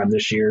first time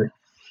this year.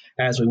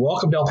 As we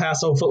welcomed El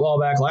Paso football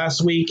back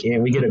last week,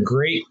 and we get a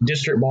great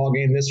district ball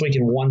game this week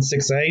in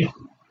 1-6A.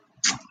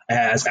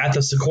 As at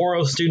the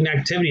Socorro Student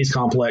Activities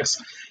Complex,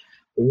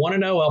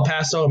 1-0 El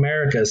Paso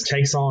Americas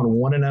takes on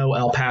 1-0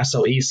 El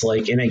Paso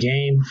Eastlake in a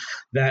game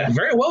that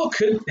very well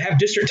could have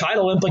district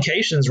title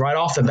implications right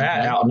off the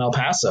bat out in El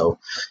Paso.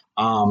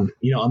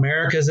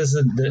 Americas is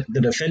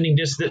the defending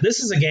district.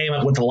 This is a game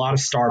with a lot of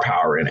star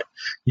power in it.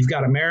 You've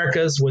got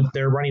Americas with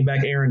their running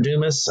back Aaron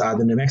Dumas,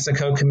 the New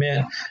Mexico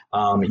commit.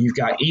 You've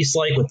got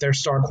Eastlake with their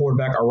star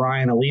quarterback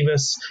Orion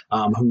Olivas,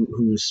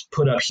 who's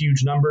put up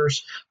huge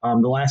numbers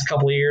the last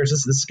couple of years.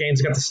 This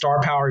game's got the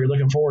star power you're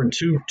looking for, and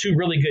two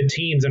really good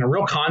teams and a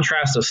real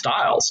contrast of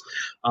styles.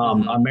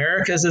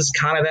 Americas is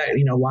kind of that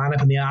line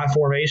up in the I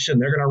formation.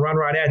 They're going to run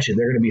right at you.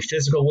 They're going to be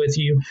physical with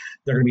you.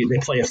 They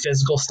play a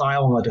physical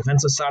style on the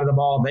defensive side of the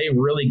ball. They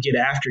really get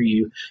after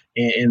you,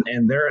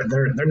 and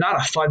they're not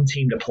a fun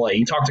team to play.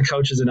 You talk to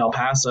coaches in El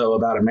Paso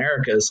about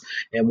Americas,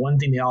 and one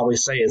thing they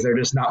always say is they're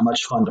just not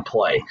much fun to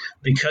play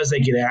because they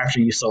get after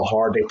you so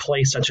hard. They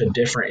play such a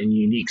different and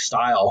unique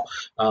style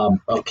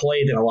of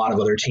play than a lot of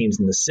other teams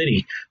in the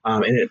city,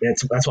 and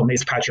that's what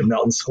makes Patrick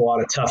Melton's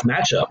squad a tough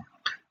matchup.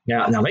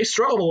 Now they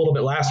struggled a little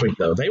bit last week,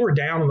 though. They were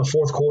down in the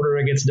fourth quarter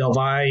against Del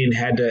Valle and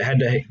had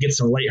to get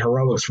some late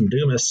heroics from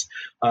Dumas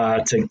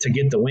to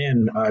get the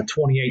win,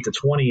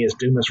 28-20, as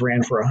Dumas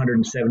ran for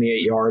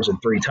 178 yards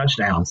and 3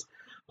 touchdowns.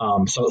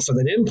 So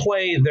they didn't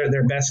play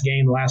their best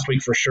game last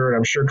week for sure. And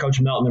I'm sure Coach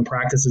Melton in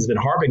practice has been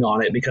harping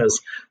on it because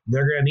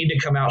they're going to need to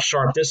come out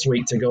sharp this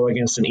week to go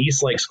against an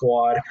Eastlake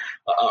squad,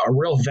 a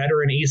real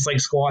veteran Eastlake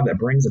squad that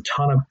brings a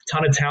ton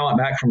of talent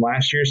back from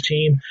last year's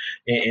team.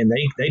 And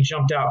they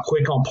jumped out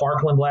quick on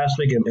Parkland last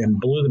week and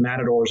blew the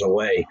Matadors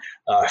away,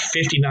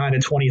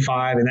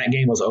 59-25, and that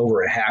game was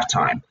over at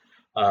halftime.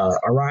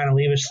 Orion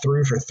Olivas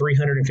threw for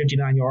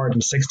 359 yards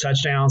and 6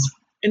 touchdowns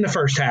in the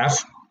first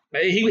half.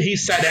 He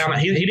sat down.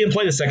 He didn't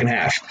play the second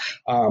half.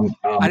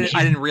 I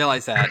didn't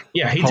realize that.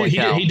 Yeah,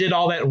 he did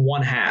all that in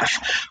one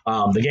half.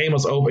 The game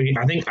was open.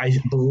 I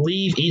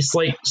believe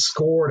Eastlake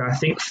scored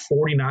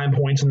 49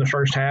 points in the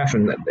first half,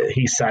 and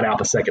he sat out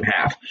the second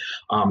half.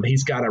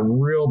 He's got a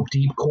real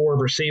deep core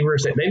of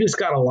receivers. They just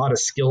got a lot of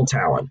skill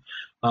talent.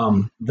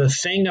 The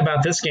thing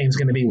about this game is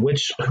going to be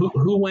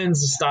who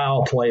wins the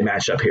style play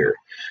matchup here,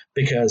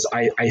 because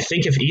I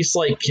think if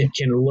Eastlake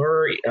can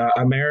lure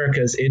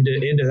Americas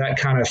into that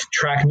kind of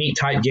track meet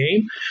type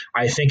game,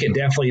 I think it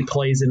definitely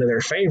plays into their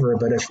favor.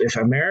 But if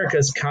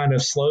Americas kind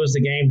of slows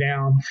the game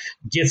down,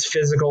 gets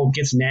physical,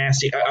 gets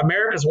nasty,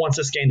 Americas wants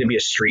this game to be a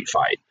street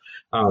fight.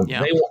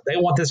 They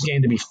want this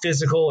game to be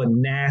physical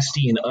and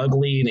nasty and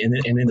ugly and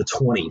in the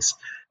 20s.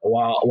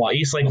 While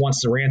Eastlake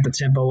wants to ramp the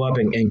tempo up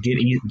and get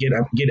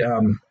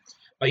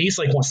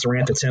Eastlake wants to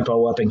ramp the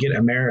tempo up and get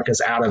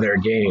Americas out of their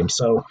game.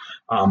 So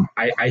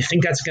I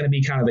think that's going to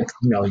be kind of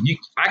I'll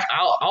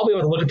be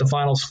able to look at the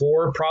final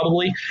score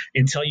probably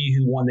and tell you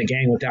who won the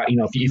game without,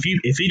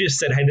 if you just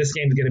said, hey, this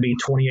game is going to be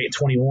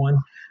 28-21,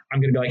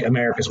 I'm going to be like,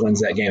 Americas wins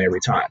that game every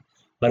time.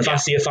 But if I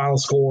see a final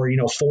score,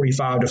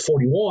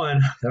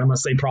 45-41, then I'm going to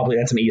say probably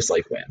that's an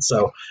Eastlake win.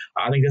 So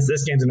I think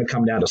this game's going to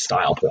come down to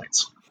style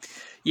points.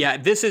 Yeah,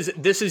 this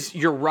is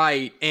you're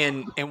right,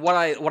 and what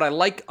I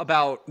like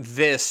about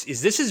this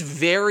is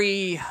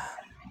very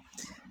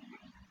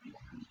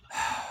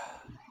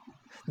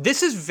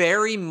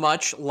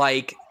much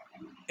like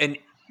an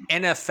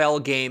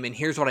NFL game, and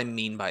here's what I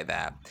mean by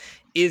that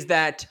is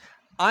that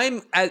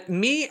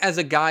as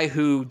a guy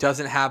who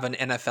doesn't have an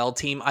NFL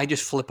team, I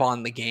just flip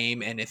on the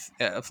game and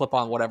flip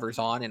on whatever's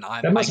on, and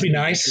that must be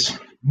nice.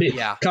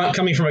 Yeah,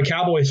 coming from a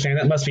Cowboys fan,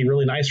 that must be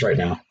really nice right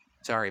now.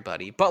 Sorry,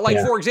 buddy. But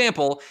for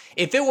example,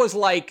 if it was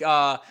like,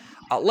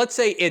 let's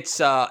say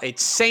it's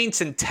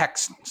Saints and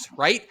Texans,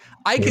 right?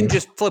 I can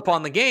just flip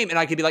on the game and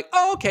I could be like,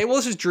 oh, okay, well,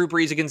 this is Drew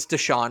Brees against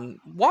Deshaun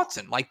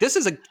Watson. Like, this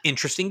is an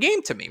interesting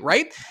game to me,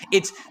 right?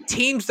 It's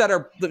teams that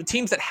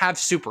have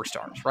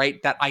superstars, right?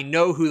 That I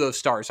know who those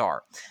stars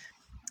are.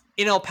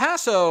 In El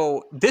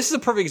Paso, this is a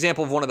perfect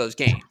example of one of those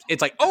games.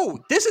 It's like, oh,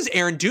 this is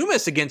Aaron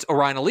Dumas against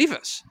Orion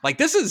Olivas. Like,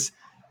 this is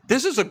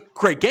a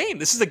great game.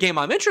 This is a game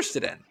I'm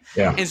interested in.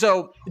 Yeah. And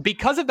so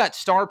because of that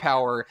star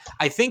power,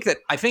 I think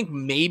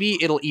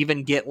maybe it'll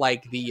even get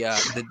like the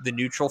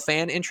neutral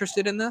fan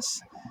interested in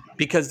this,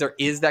 because there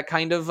is that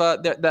kind of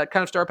that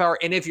kind of star power.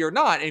 And if you're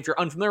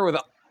unfamiliar with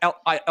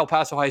El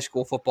Paso high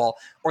school football,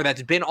 or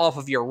that's been off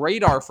of your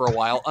radar for a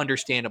while,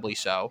 understandably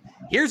so,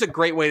 here's a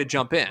great way to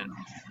jump in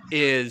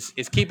is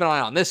keep an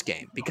eye on this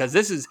game, because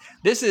this is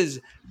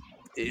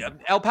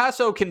El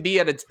Paso can be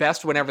at its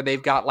best whenever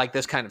they've got like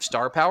this kind of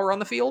star power on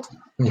the field,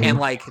 and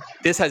like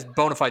this has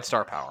bona fide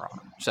star power on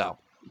it. So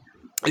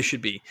this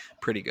should be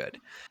pretty good.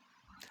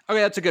 Okay,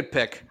 that's a good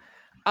pick.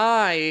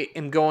 I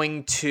am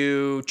going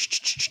to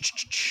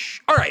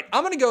all right,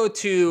 I'm going to go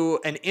to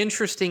an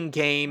interesting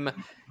game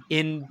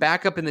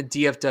back up in the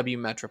DFW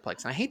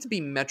Metroplex. And I hate to be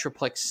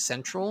Metroplex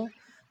Central,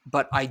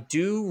 but I'm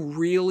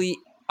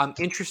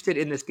interested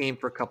in this game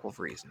for a couple of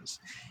reasons.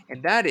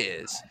 And that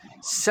is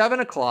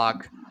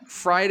 7:00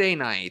 Friday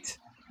night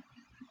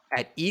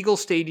at Eagle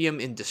Stadium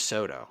in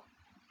DeSoto,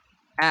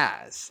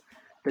 as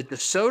the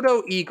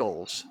DeSoto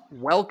Eagles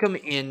welcome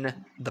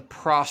in the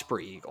Prosper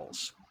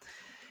Eagles.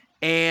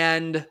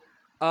 And,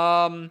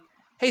 hey,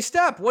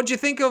 Stepp, what'd you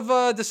think of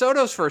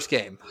DeSoto's first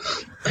game?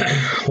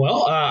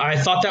 Well, I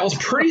thought that was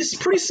pretty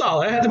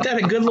solid. I had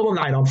a good little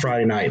night on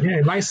Friday night.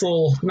 Yeah, nice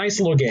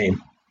little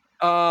game.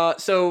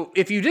 So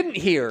if you didn't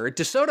hear,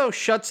 DeSoto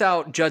shuts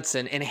out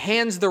Judson and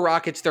hands the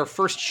Rockets their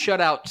first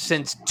shutout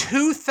since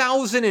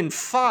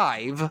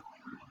 2005.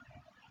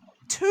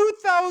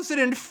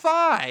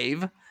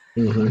 2005.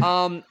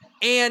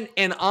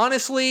 And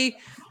honestly,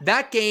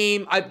 that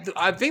game,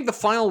 I think the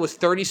final was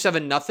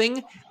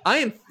 37-0. I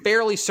am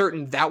fairly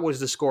certain that was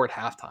the score at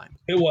halftime.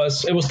 It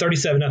was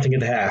 37-0 at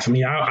the half. I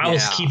mean, I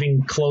was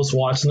keeping close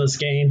watching this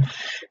game,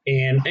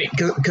 and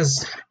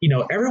because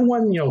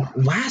everyone,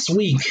 last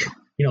week,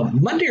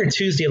 Monday or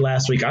Tuesday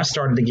last week, I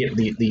started to get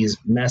these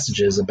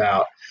messages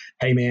about,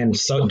 hey man,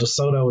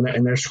 DeSoto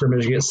and their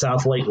scrimmage against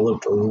South Lake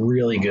looked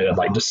really good.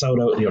 Like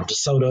DeSoto,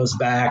 DeSoto's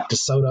back.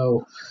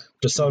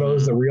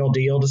 DeSoto's the real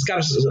deal. Just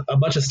got a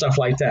bunch of stuff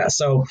like that.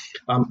 So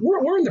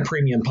we're in the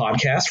premium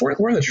podcast.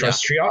 We're in the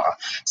trust tree.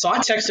 So I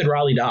texted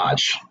Riley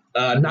Dodge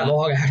not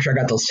long after I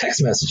got those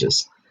text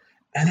messages,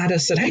 and I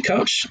just said, hey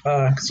coach,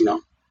 because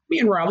me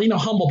and Riley,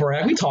 humble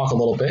brag, we talk a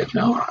little bit.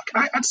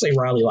 I'd say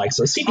Riley likes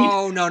us.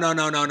 No. We're on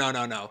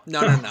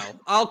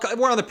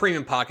the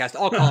premium podcast.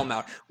 I'll call him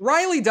out.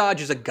 Riley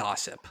Dodge is a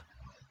gossip.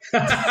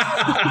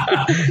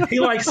 He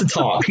likes to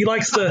talk. He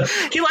likes to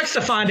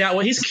find out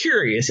what he's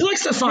curious. He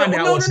likes to find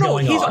out what's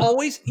going he's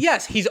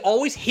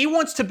on. He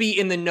wants to be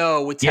in the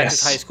know with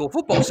Texas high school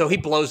football, so he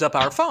blows up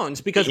our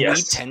phones because we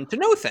tend to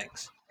know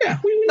things. Yeah,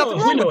 we know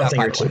a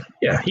thing or two.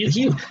 Yeah,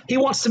 he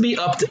wants to be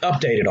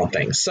updated on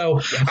things. So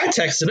I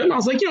texted him. I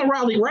was like,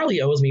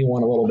 Riley owes me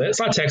one a little bit.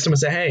 So I texted him and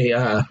said, hey,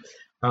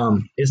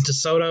 is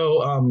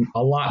DeSoto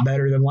a lot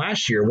better than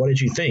last year? What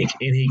did you think?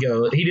 And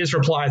he just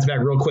replies back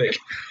real quick.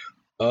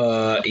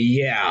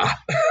 Yeah.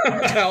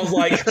 I was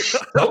like,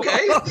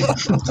 okay,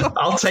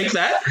 I'll take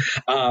that.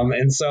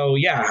 And so,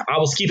 I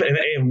was keeping it.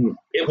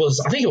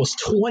 I think it was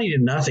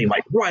 20-0,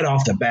 like right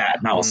off the bat.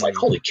 And I was like,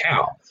 holy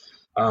cow.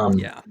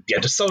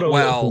 DeSoto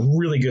was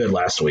really good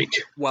last week.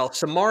 Well,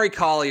 Samari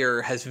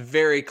Collier has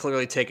very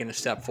clearly taken a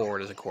step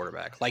forward as a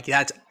quarterback. Like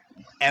that's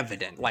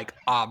evident, like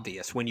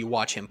obvious when you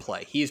watch him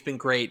play. He's been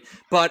great,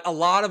 but a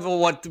lot of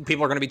what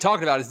people are going to be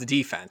talking about is the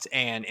defense.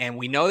 And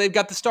we know they've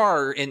got the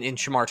star in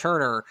Shamar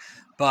Turner,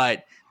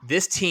 but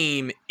this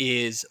team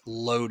is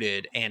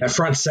loaded and that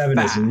front seven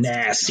fast. Is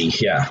nasty.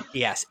 Yeah.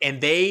 Yes. And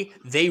they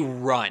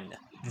run.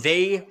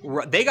 They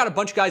got a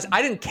bunch of guys.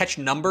 I didn't catch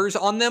numbers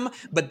on them,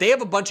 but they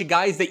have a bunch of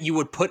guys that you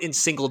would put in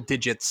single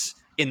digits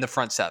in the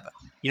front seven.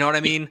 You know what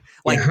I mean?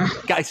 Like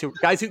guys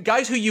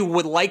who you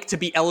would like to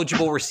be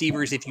eligible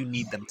receivers if you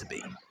need them to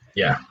be.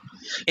 Yeah.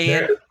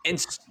 They're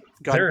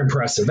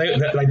impressive.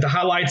 Like the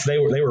highlights, they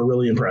were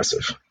really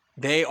impressive.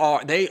 They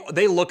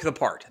look the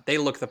part. They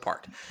look the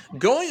part.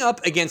 Going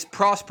up against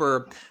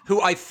Prosper, who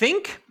I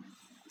think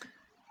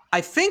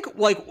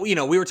like,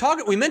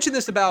 we mentioned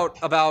this about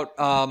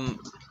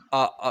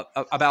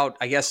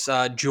I guess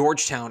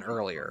Georgetown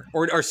earlier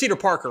or Cedar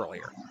Park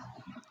earlier.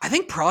 I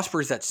think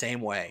Prosper is that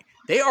same way.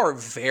 They are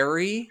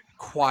very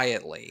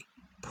quietly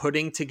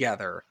putting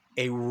together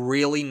a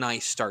really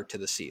nice start to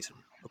the season.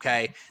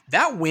 Okay,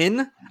 that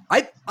win,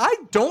 I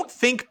don't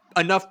think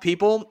enough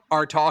people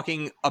are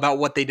talking about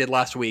what they did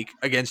last week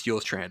against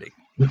Yules Trinity.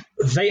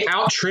 They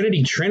out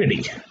Trinity.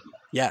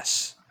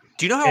 Yes.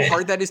 Do you know how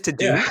hard that is to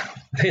do? Yeah,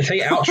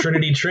 they out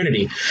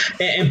Trinity.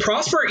 And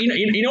Prosper,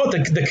 you know what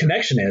the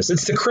connection is?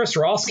 It's the Chris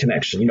Ross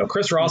connection.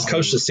 Chris Ross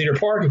coached at Cedar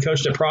Park and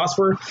coached at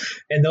Prosper,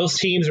 and those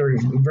teams are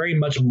very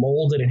much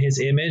molded in his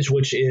image,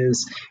 which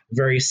is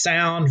very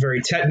sound,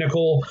 very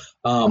technical.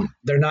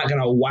 They're not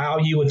going to wow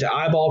you with the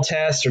eyeball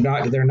test. They're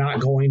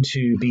not going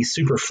to be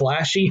super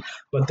flashy,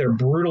 but they're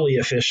brutally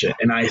efficient.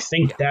 And I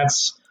think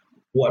that's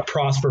what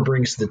Prosper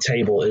brings to the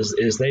table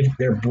is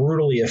they're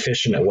brutally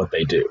efficient at what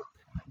they do.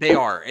 They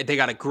are. They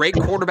got a great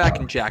quarterback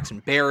in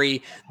Jackson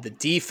Berry. The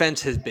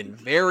defense has been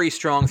very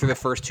strong through the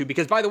first two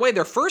because, by the way,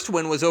 their first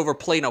win was over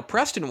Plano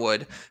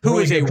Prestonwood, who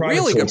is a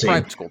really good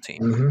private school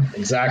team. Mm-hmm,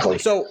 exactly.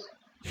 So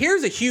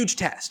here's a huge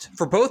test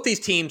for both these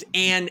teams.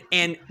 And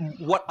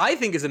what I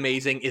think is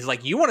amazing is,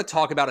 like, you want to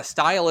talk about a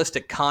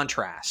stylistic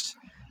contrast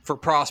for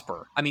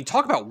Prosper. I mean,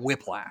 talk about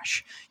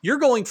whiplash. You're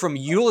going from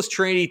Yules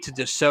Trinity to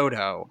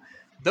DeSoto.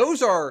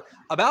 Those are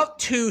about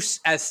two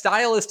as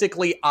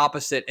stylistically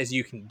opposite as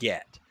you can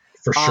get.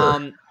 For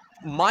sure.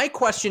 My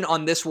question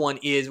on this one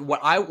is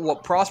what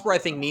Prosper I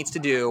think needs to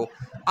do.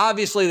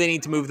 Obviously, they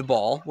need to move the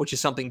ball, which is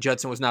something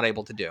Judson was not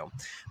able to do.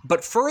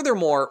 But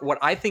furthermore, what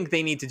I think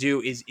they need to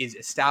do is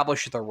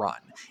establish the run.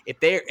 If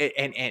they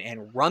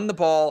and run the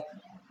ball,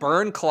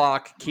 burn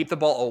clock, keep the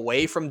ball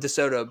away from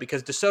DeSoto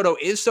because DeSoto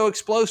is so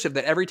explosive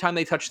that every time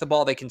they touch the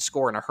ball, they can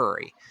score in a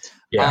hurry.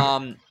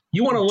 Yeah.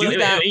 You want to limit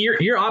that.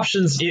 Your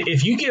options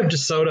if you give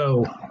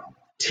DeSoto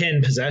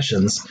 10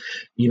 possessions,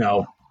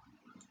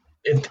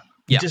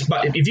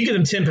 if you give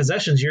them 10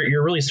 possessions,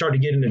 you're really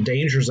starting to get in a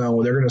danger zone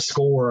where they're going to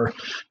score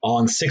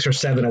on 6 or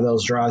 7 of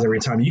those drives every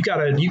time. You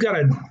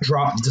gotta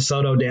drop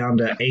DeSoto down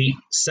to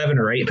 7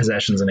 or 8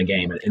 possessions in a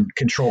game and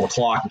control the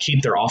clock and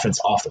keep their offense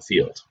off the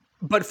field.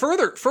 But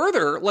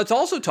further, let's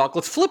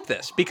flip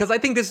this because I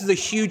think this is a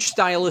huge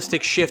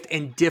stylistic shift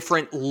and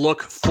different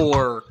look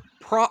for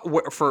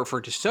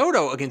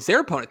DeSoto against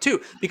their opponent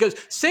too, because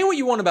say what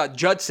you want about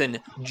Judson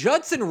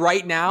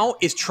right now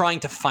is trying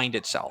to find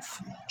itself.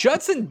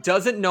 Judson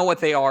doesn't know what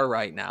they are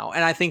right now,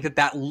 and I think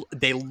that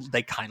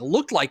they kind of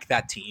looked like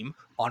that team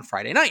on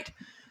Friday night.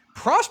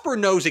 Prosper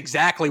knows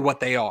exactly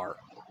what they are.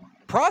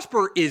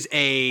 Prosper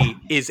they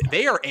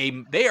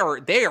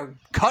are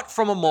cut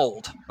from a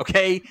mold.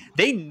 Okay,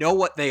 they know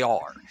what they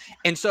are,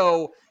 and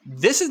so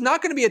this is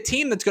not going to be a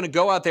team that's going to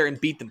go out there and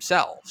beat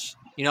themselves.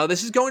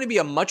 This is going to be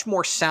a much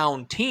more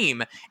sound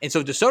team, and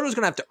so DeSoto is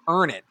going to have to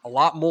earn it a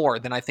lot more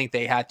than I think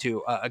they had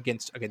to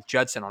against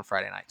Judson on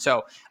Friday night.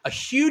 So a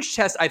huge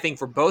test, I think,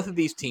 for both of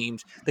these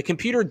teams. The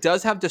computer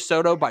does have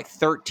DeSoto by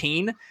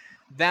 13.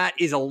 That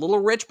is a little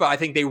rich, but I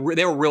think they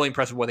were really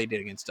impressive with what they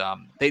did against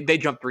they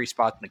jumped 3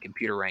 spots in the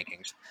computer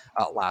rankings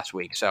last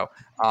week. So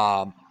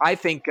I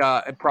think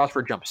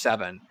Prosper jumped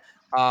 7.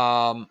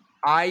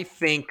 I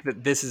think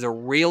that this is a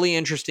really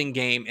interesting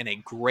game and a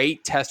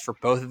great test for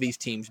both of these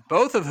teams,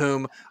 both of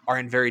whom are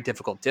in very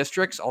difficult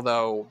districts,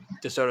 although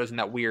DeSoto's in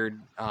that weird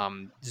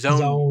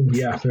zone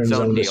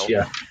deal.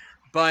 Yeah.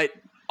 But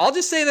I'll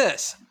just say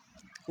this.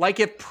 Like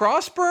if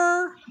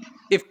Prosper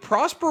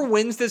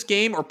wins this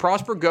game or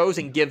Prosper goes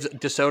and gives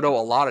DeSoto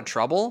a lot of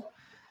trouble,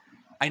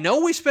 I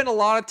know we spent a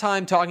lot of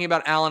time talking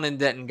about Allen and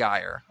Denton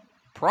Geyer.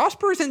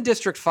 Prosper's in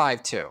District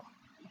 5 too.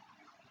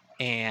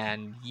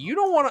 And you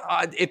don't want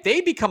to if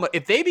they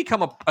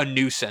become a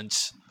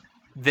nuisance,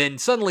 then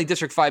suddenly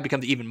District 5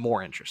 becomes even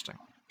more interesting.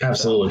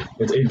 Absolutely.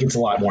 So. It gets a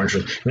lot more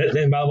interesting.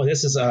 And by the way,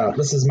 this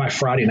is my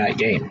Friday night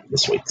game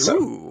this week.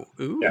 So.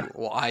 Ooh. Yeah.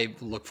 Well, I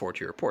look forward to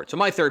your report. So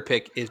my third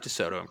pick is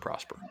DeSoto and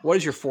Prosper. What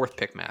is your fourth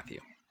pick,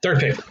 Matthew? Third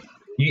pick.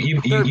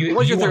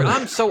 What's your third?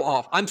 I'm so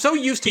off. I'm so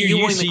used to you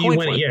winning the coin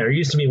flip. Yeah, you're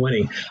used to me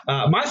winning.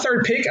 My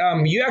third pick,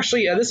 you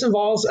actually, this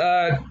involves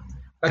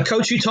a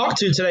coach you talked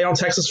to today on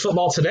Texas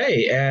Football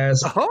Today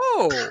as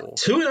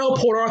 2-0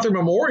 Port Arthur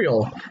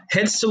Memorial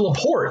heads to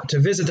LaPorte to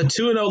visit the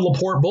 2-0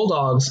 LaPorte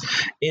Bulldogs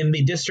in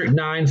the District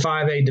 9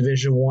 5A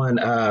Division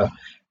I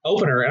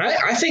opener. And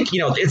I think,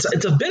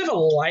 it's a bit of a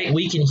light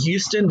week in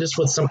Houston just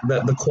with some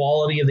the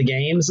quality of the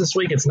games this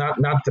week. It's not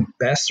the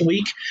best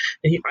week.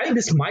 And I think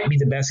this might be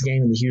the best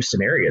game in the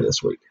Houston area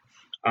this week.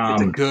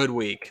 It's a good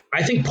week.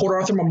 I think Port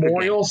Arthur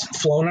Memorial's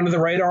flown under the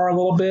radar a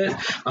little bit.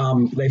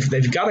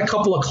 They've got a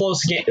couple of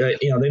close games. They've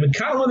been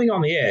kind of living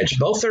on the edge.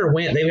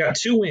 They've got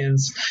 2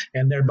 wins,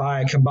 and they're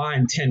by a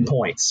combined 10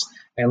 points.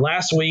 And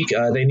last week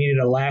they needed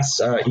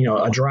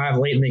a drive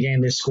late in the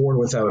game. They scored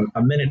with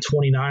a minute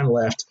 29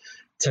 left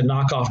to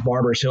knock off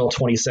Barbers Hill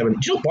 27. Do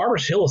you know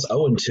Barbers Hill is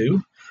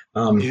 0-2?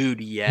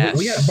 Dude, yes.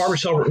 We got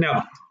Barbers Hill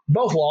now.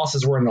 Both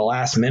losses were in the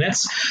last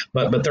minutes,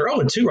 but they're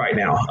 0-2 right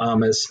now.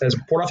 As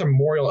Port Arthur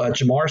Memorial,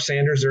 Jamar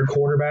Sanders, their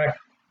quarterback,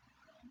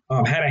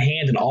 had a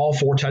hand in all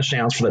 4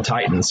 touchdowns for the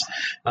Titans.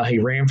 He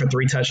ran for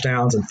 3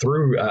 touchdowns and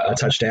threw a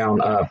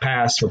touchdown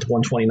pass with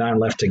 1:29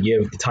 left to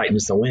give the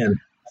Titans the win.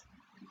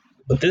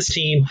 But this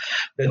team,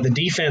 the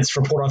defense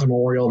for Port Arthur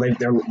Memorial, they've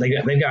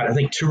got I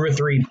think 2 or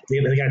 3.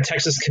 They got a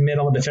Texas commit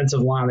on the defensive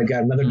line. They've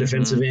got another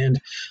defensive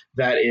end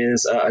that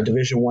is a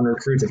Division I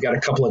recruit. They've got a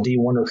couple of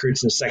D1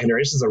 recruits in the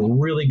secondary. This is a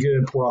really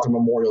good Port Arthur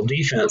Memorial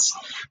defense.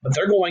 But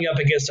they're going up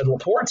against a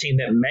LaPorte team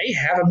that may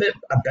have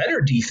a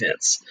better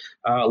defense.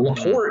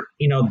 LaPorte,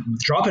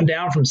 dropping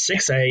down from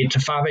 6A to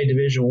 5A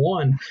Division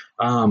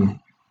I.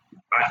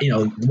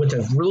 With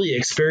a really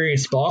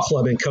experienced ball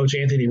club in Coach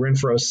Anthony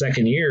Renfro's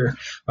second year,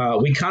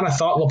 we kind of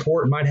thought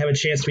LaPorte might have a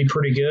chance to be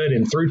pretty good.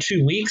 And through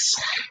 2 weeks,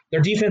 their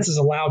defense has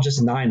allowed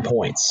just 9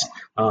 points.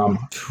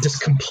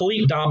 Just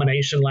complete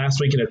domination last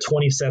week in a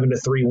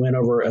 27-3 win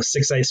over a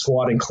 6A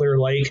squad in Clear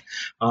Lake.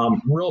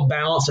 Real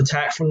balanced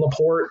attack from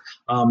LaPorte.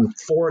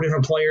 4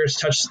 different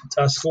players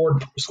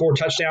scored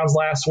touchdowns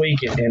last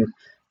week,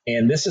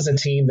 and this is a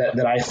team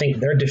that I think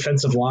their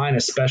defensive line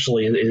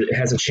especially it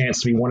has a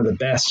chance to be one of the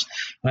best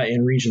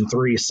in Region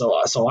 3.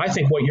 So I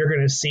think what you're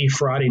going to see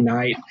Friday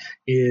night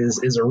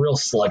is a real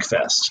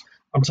slugfest.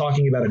 I'm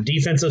talking about a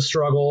defensive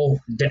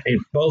struggle.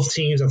 Both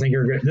teams, I think,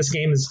 this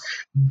game is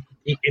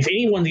 – if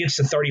anyone gets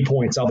to 30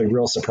 points, I'll be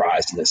real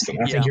surprised in this game.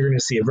 I think you're going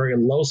to see a very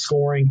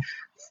low-scoring,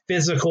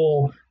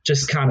 physical,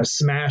 just kind of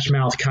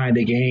smash-mouth kind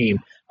of game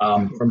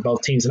from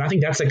both teams. And I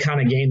think that's the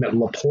kind of game that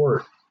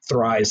LaPorte –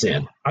 thrives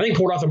in. I think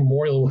Port Arthur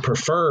Memorial would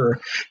prefer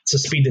to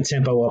speed the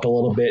tempo up a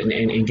little bit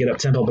and get up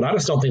tempo, but I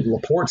just don't think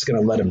LaPorte's going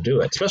to let them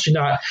do it, especially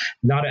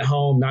not at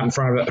home, not in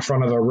front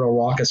of a real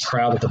raucous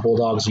crowd that the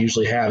Bulldogs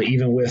usually have,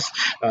 even with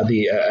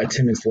the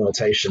attendance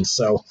limitations.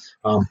 So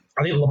I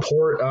think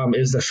LaPorte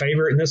is the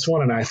favorite in this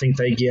one, and I think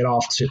they get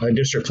off to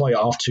district play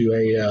off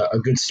to a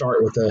good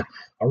start with a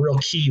real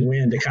key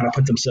win to kind of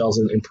put themselves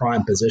in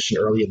prime position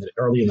early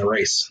in the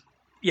race.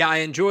 Yeah, I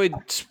enjoyed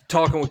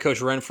talking with Coach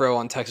Renfro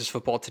on Texas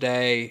Football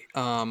Today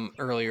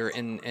earlier,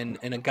 and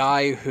a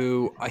guy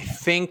who I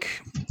think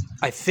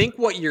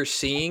what you're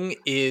seeing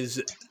is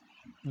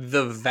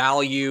the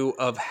value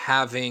of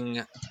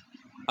having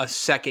a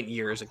second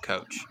year as a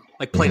coach,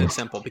 like plain and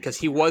simple, because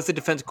he was the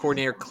defensive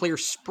coordinator, Clear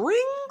Springs.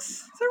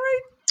 Is that right?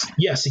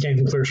 Yes, he came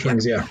from Clear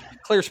Springs. Yeah.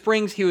 Clear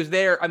Springs. He was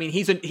there. I mean,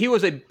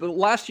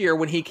 last year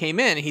when he came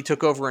in, he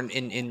took over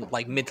in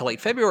like mid to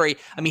late February.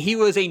 I mean, he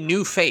was a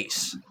new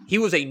face. He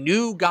was a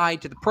new guy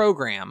to the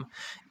program,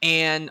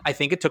 and I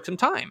think it took some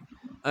time,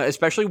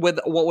 especially with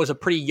what was a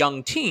pretty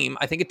young team.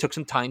 I think it took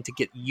some time to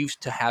get used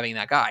to having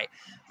that guy.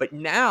 But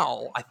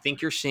now I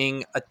think you're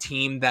seeing a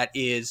team that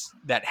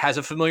has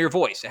a familiar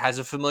voice. It has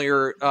a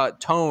familiar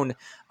tone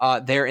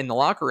there in the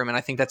locker room, and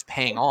I think that's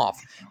paying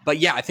off. But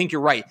yeah, I think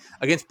you're right.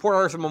 Against Port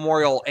Arthur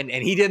Memorial, and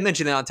he did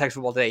mention that on Texas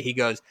Football Today, he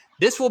goes,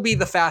 this will be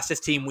the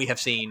fastest team we have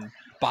seen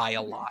by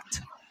a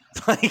lot.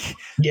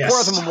 Yes.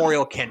 Port Arthur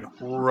Memorial can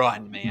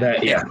run, man.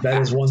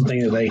 That is one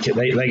thing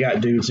that they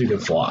got dudes who can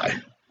fly.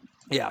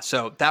 Yeah,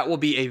 so that will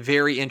be a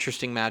very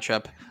interesting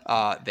matchup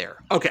there.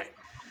 Okay.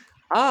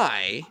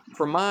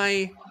 For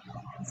my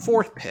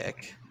fourth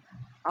pick,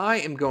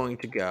 I am going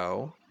to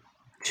go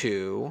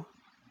to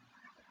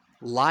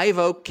Live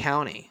Oak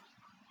County.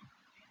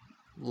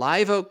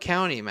 Live Oak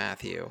County,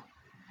 Matthew,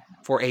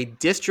 for a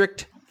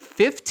District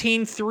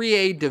 15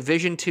 3A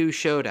Division II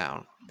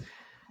showdown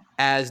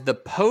as the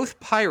Poth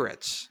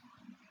Pirates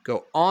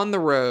go on the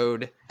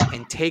road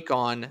and take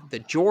on the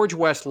George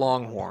West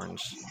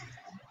Longhorns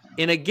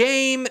in a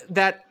game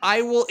that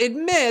I will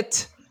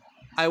admit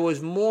I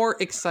was more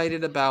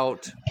excited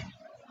about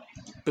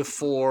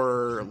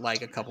before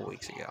like a couple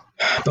weeks ago.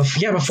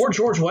 Before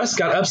George West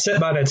got upset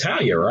by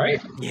Natalia,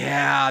 right?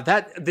 Yeah,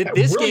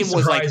 this really game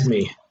was like surprised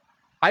me.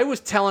 I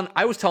was telling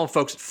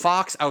folks at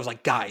Fox, I was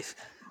like, guys,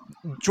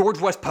 George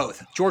West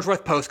Poth is going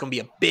to be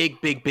a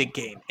big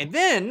game. And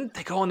then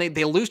they go and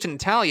they lose to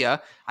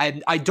Natalia.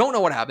 I don't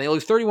know what happened. They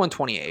lose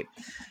 31-28.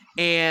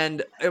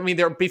 And I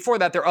mean, before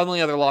that, their only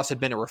other loss had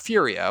been to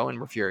Refugio, and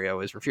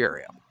Refugio is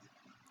Refugio.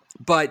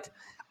 But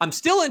I'm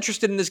still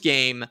interested in this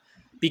game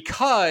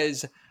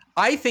because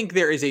I think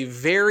there is a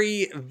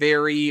very,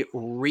 very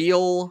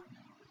real.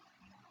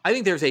 I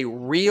think there's a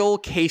real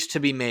case to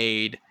be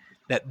made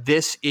that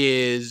this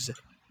is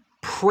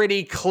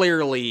pretty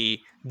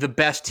clearly the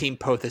best team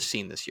Poth has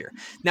seen this year.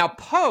 Now,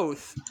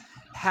 Poth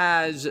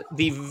has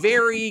the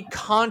very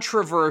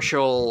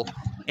controversial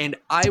and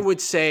I would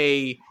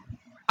say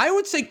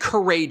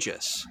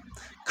courageous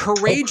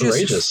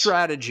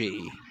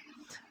strategy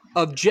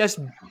of just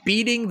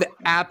beating the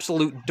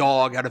absolute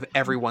dog out of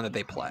everyone that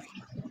they play.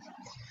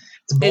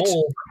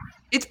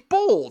 It's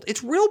bold.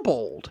 It's real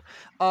bold.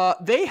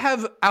 They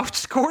have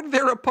outscored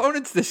their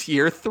opponents this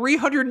year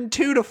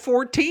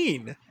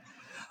 302-14.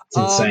 It's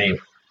insane.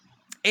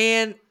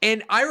 And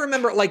I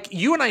remember, like,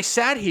 you and I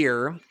sat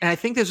here, and I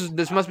think this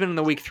must have been in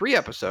the week 3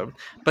 episode,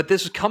 but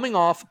this was coming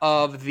off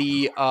of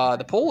the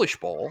Polish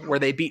Bowl where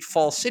they beat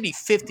Fall City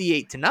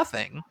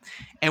 58-0,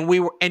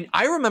 and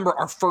I remember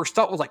our first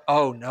thought was like,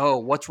 oh no,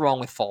 what's wrong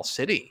with Fall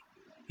City?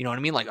 You know what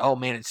I mean? Like, oh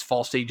man, it's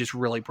Fall City just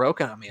really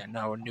broken on me. I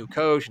know, a new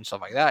coach and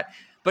stuff like that.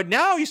 But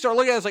now you start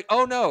looking at it, it's like,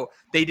 oh no,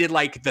 they did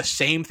like the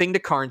same thing to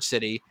Carn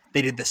City.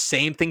 They did the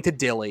same thing to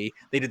Dilley.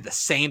 They did the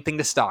same thing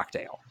to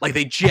Stockdale. Like,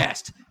 they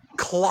just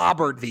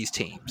clobbered these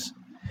teams.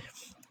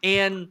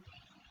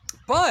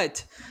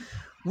 But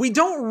we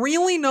don't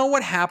really know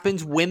what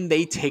happens when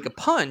they take a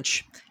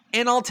punch.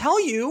 And I'll tell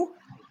you,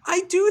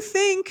 I do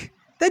think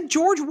that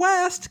George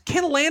West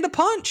can land a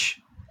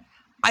punch.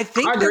 I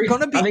think they're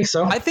going to be. I think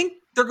so. I think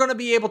they're going to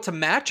be able to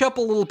match up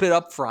a little bit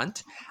up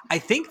front. I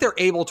think they're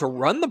able to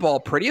run the ball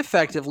pretty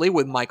effectively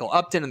with Michael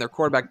Upton and their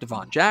quarterback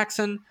Devon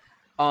Jackson.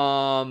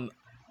 I'm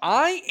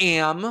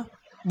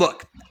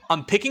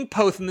picking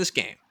Poth in this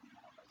game.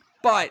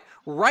 But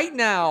right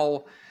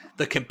now,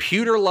 the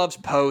computer loves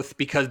Poth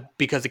because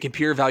the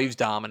computer values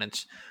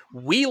dominance.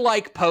 We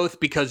like Poth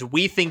because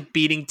we think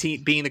beating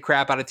the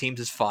crap out of teams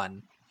is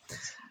fun.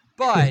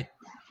 But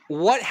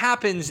what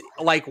happens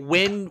like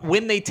when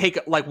they take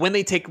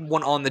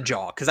one on the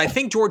jaw? Because I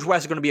think George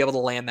West is going to be able to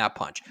land that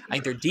punch. I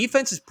think their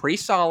defense is pretty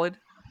solid.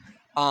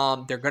 I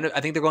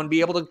think they're going to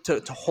be able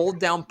to hold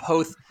down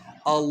Poth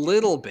a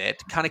little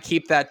bit, kind of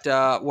keep that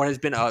what has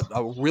been a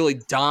really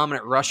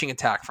dominant rushing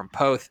attack from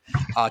Poth,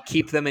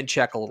 keep them in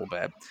check a little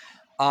bit.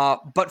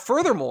 But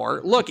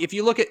furthermore, look, if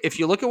you look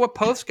at what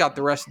Poth's got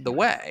the rest of the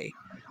way,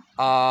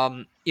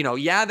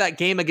 that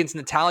game against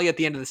Natalia at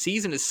the end of the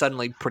season is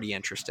suddenly pretty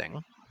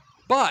interesting.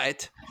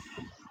 But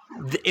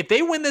if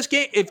they win this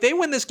game,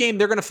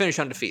 they're going to finish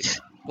undefeated.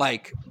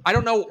 Like, I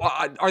don't know.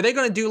 Are they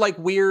going to do like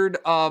weird?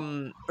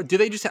 Do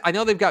they just? I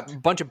know they've got a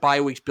bunch of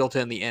bye weeks built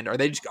in the end. Are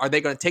they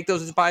going to take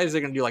those as byes? Or are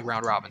they going to do like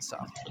round robin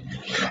stuff?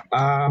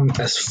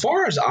 As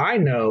far as I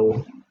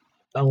know,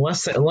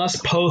 unless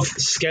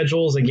Poth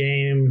schedules a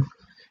game,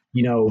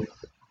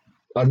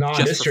 a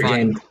non-district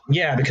game,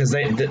 yeah, because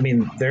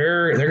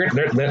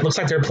it looks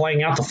like they're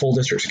playing out the full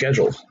district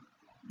schedule.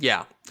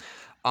 Yeah.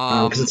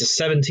 Because it's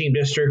a 7-team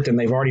district, and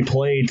they've already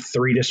played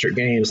 3 district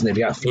games, and they've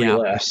got 3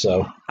 left.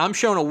 So I'm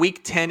showing a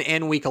week 10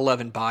 and week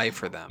 11 bye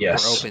for them.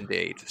 Yes. For open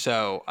date.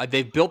 So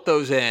they've built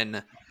those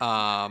in,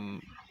 obviously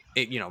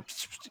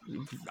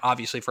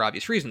for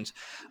obvious reasons.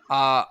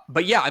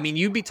 But yeah, I mean,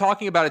 you'd be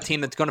talking about a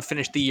team that's going to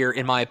finish the year,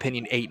 in my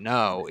opinion,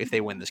 8-0 if they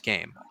win this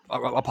game.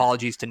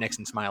 Apologies to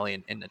Nixon,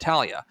 Smiley, and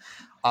Natalia.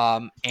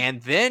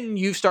 And then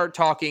you start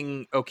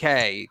talking,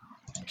 okay,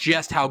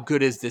 just how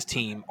good is this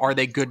team? Are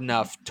they good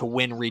enough to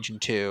win Region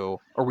 2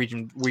 or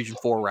Region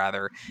 4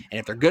 rather?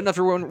 And if they're good enough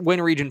to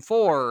win Region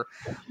 4,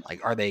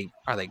 like are they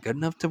good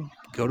enough to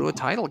go to a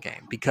title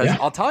game? Because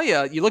I'll tell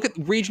you, you look at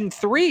Region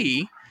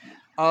 3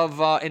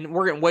 of and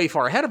we're getting way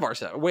far ahead of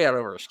ourselves, way out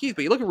of our skis.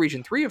 But you look at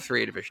Region 3 of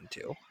 3A Division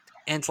 2,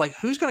 and it's like,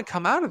 who's going to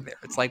come out of there?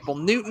 It's like, well,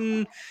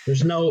 Newton.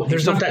 There's not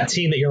that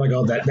team that you're like,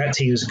 oh, that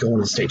team is going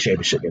to the state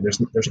championship game.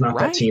 There's not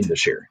that team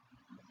this year.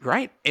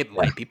 Right. It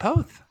might be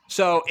Poth.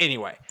 So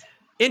anyway.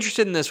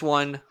 Interested in this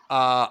one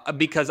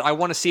because I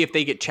want to see if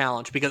they get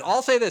challenged. Because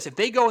I'll say this: if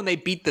they go and they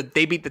beat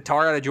the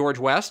tar out of George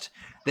West,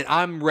 then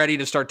I'm ready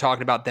to start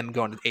talking about them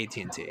going to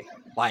AT&T.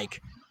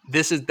 Like,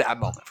 this is that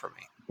moment for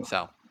me.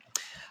 So,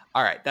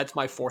 all right, that's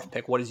my 4th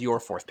pick. What is your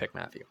 4th pick,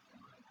 Matthew?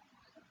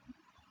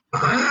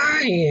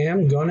 I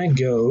am gonna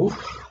go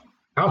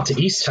out to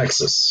East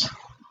Texas,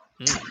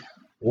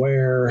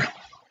 where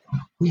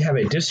we have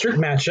a district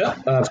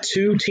matchup of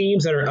 2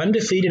 teams that are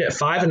undefeated at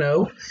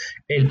 5-0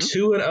 and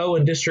 2-0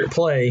 in district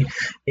play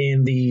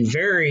in the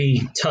very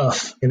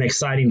tough and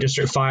exciting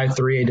District 5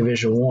 3A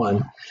Division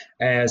 1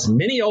 as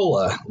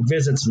Mineola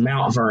visits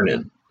Mount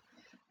Vernon.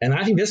 And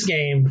I think this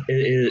game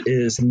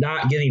is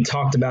not getting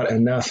talked about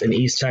enough in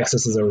East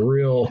Texas as a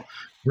real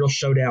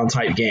showdown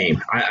type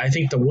game. I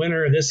think the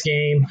winner of this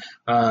game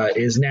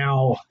is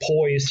now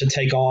poised to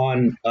take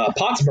on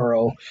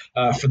Pottsboro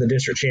for the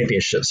district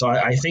championship. So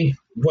I think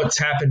what's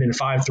happened in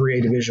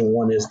 5-3A Division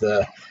I is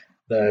the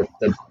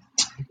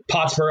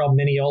Pottsboro,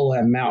 Mineola,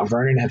 and Mount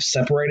Vernon have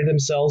separated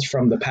themselves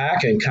from the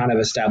pack and kind of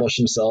established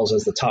themselves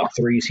as the top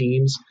three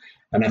teams.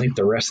 And I think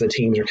the rest of the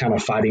teams are kind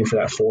of fighting for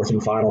that fourth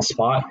and final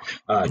spot.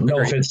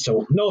 No offense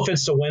to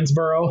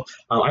Winsboro.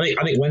 I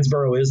think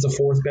Winsboro is the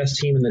fourth best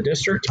team in the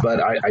district,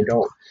 but I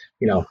don't.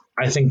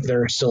 I think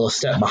they're still a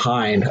step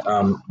behind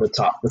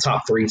the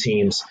top three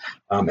teams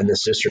in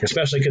this district,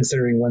 especially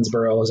considering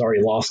Winsboro has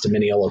already lost to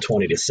Mineola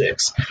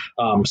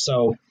 20-6.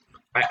 So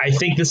I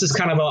think this is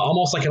kind of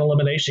almost like an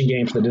elimination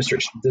game for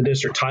the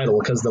district title,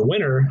 because the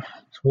winner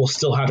will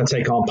still have to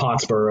take on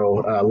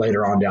Pottsboro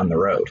later on down the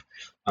road.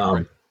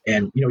 Right.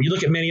 And, you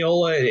look at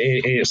Mineola,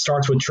 it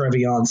starts with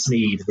Trevion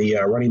Sneed, the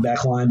running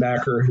back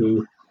linebacker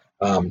who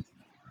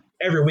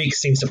every week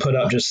seems to put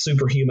up just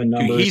superhuman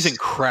numbers. Dude, he's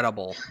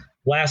incredible.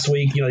 Last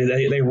week,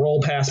 they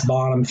rolled past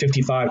Bonham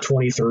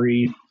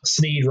 55-23.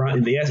 Sneed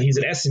he's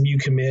an SMU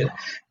commit,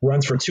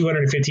 runs for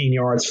 215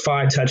 yards,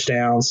 5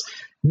 touchdowns,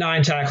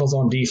 9 tackles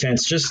on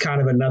defense. Just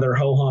kind of another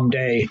ho-hum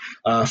day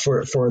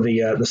for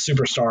the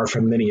superstar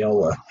from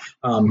Mineola.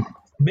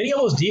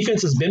 Mineola's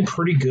defense has been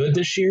pretty good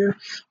this year.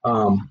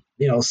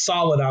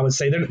 Solid, I would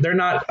say. They're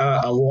not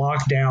a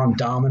lockdown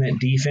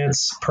dominant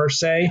defense per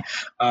se,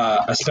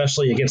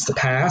 especially against the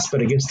pass,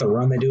 but against the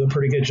run, they do a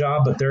pretty good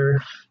job. But they're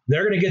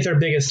going to get their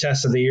biggest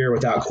test of the year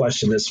without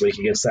question this week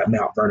against that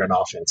Mount Vernon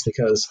offense,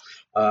 because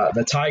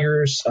the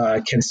Tigers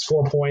can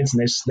score points,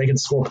 and they can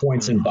score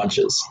points in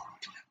bunches.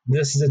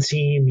 This is a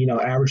team,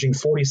 averaging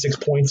 46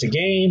 points a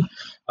game,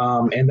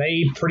 and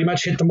they pretty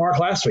much hit the mark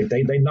last week.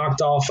 They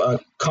knocked off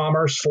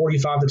Commerce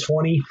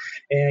 45-20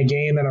 in a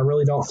game that I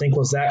really don't think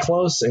was that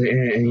close.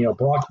 And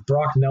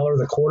Brock Neller,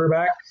 the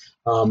quarterback,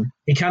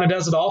 he kind of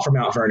does it all for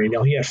Mount Vernon.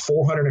 He had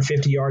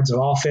 450 yards of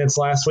offense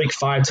last week,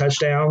 5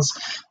 touchdowns.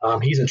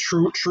 He's a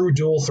true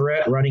dual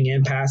threat, running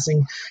and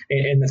passing.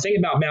 And the thing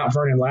about Mount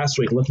Vernon last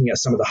week, looking at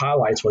some of the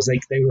highlights, was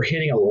they were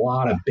hitting a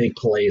lot of big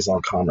plays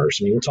on Commerce.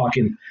 I mean, we're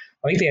talking,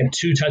 I think they had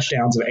 2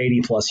 touchdowns of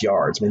 80-plus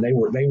yards. I mean,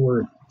 they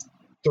were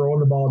throwing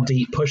the ball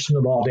deep, pushing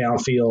the ball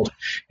downfield,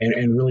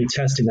 and really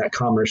testing that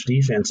Commerce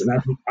defense.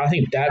 And I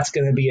think that's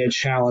going to be a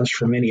challenge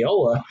for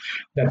Mineola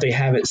that they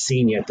haven't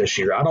seen yet this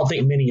year. I don't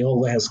think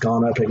Mineola has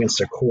gone up against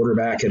a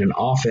quarterback and an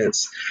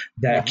offense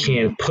that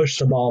can push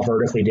the ball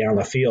vertically down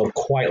the field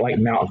quite like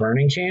Mount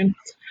Vernon can.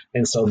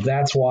 And so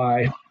that's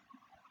why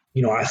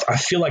I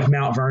feel like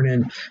Mount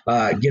Vernon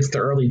gets the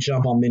early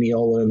jump on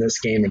Mineola in this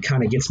game and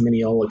kind of gets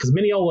Mineola, because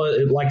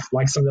Mineola, like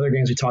some of the other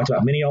games we talked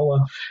about,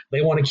 Mineola,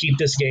 they want to keep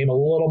this game a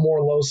little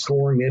more low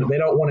scoring. They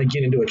don't want to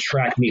get into a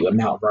track meet with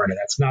Mount Vernon.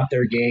 That's not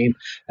their game,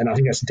 and I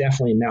think that's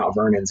definitely Mount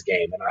Vernon's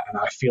game. And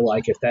I feel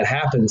like if that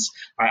happens,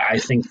 I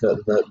think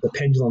the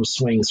pendulum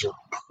swings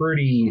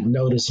pretty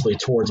noticeably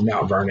towards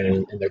Mount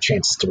Vernon and their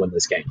chances to win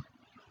this game.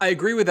 I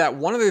agree with that.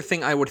 One other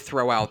thing I would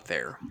throw out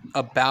there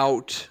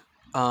about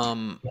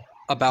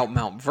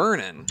Mount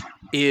Vernon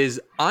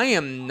is I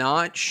am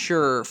not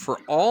sure, for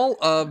all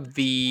of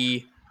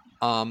the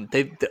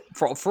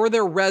for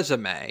their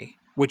resume,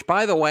 which,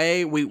 by the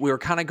way, we were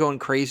kind of going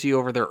crazy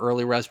over their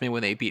early resume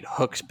when they beat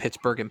Hooks,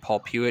 Pittsburgh, and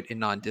Paul Pewitt in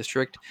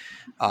non-district.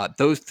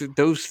 Those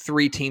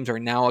 3 teams are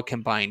now a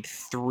combined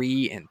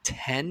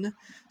 3-10.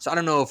 So I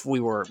don't know if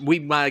we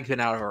might have been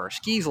out of our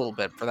skis a little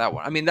bit for that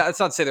one. I mean, that's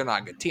not to say they're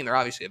not a good team. They're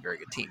obviously a very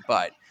good team,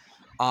 but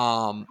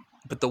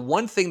the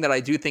one thing that I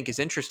do think is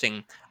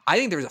interesting, I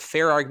think there's a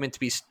fair argument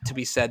to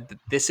be said that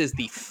this is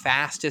the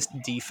fastest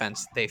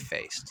defense they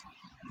faced.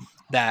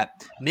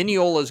 That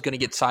Mineola is going to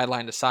get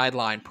sideline to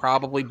sideline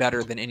probably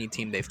better than any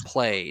team they've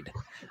played.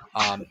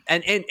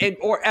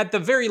 Or at the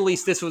very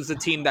least, this was the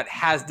team that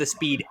has the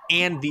speed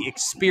and the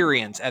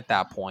experience at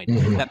that point.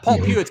 That Paul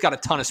Pewitt's got a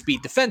ton of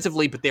speed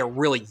defensively, but they're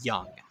really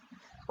young,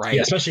 right?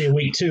 Yeah, especially in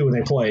week 2 when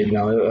they played. It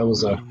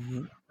was a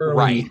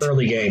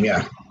early game,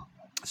 yeah.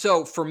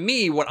 So for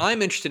me, what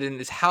I'm interested in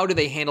is how do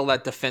they handle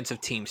that defensive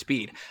team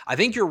speed? I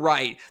think you're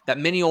right that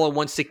Mineola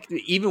wants to,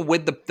 even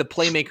with the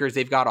playmakers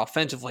they've got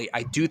offensively,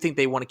 I do think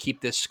they want to keep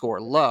this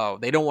score low.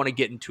 They don't want to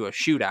get into a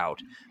shootout.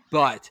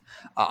 But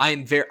I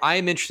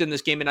am interested in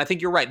this game, and I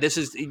think you're right. This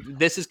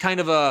is kind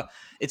of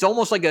it's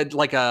almost like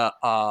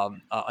a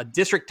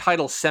district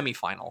title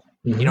semifinal.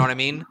 You know what I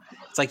mean?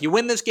 It's like you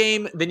win this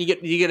game, then you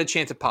get a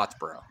chance at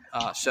Pottsboro.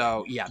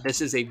 So yeah,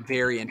 this is a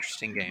very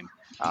interesting game.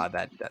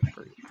 That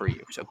for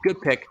you. So good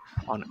pick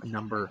on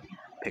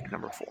pick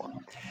number 4.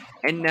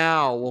 And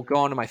now we'll go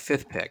on to my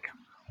 5th pick.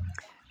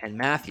 And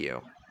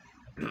Matthew,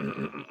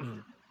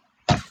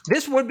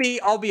 this would be,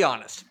 I'll be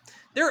honest,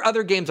 there are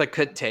other games I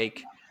could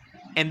take,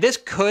 and this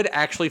could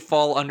actually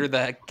fall under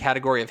the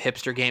category of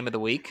hipster game of the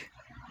week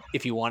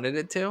if you wanted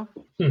it to.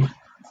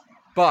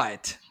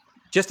 But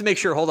just to make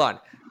sure, hold on.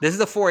 This is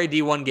a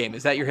 4AD1 game.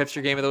 Is that your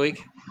hipster game of the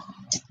week?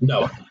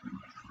 No.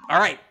 All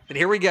right, then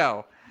here we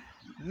go.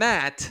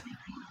 Matt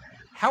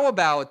how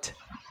about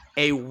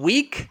a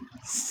Week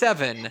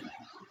 7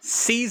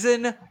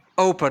 season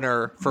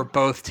opener for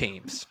both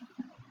teams?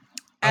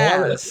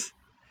 As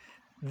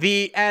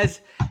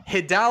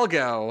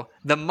Hidalgo,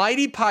 the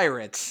mighty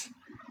Pirates,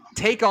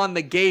 take on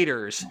the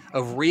Gators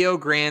of Rio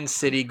Grande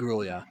City,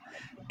 Grulla.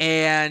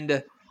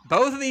 And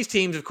both of these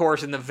teams, of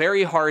course, in the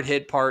very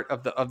hard-hit part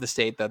of the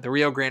state, the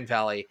Rio Grande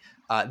Valley,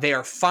 they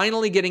are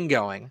finally getting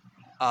going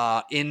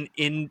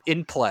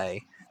in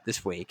play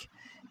this week.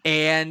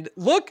 And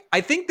look,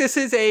 I think this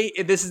is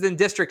in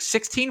District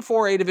 16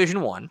 4A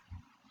Division 1.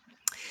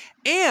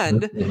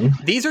 And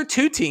these are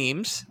two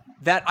teams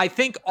that I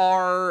think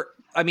are,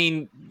 I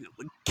mean,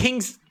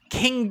 Kingsville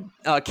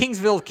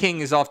King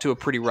is off to a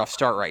pretty rough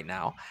start right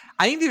now.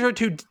 I think these are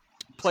two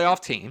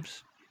playoff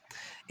teams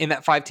in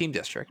that 5-team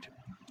district.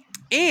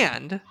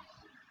 And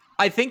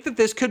I think that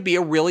this could be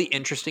a really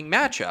interesting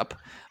matchup.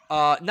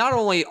 Not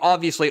only,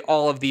 obviously,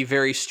 all of the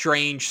very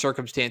strange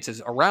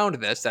circumstances around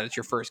this, that it's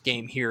your first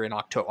game here on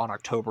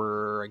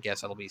October, I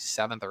guess it'll be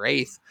 7th or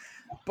 8th,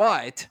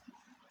 but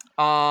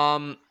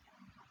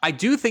I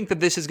do think that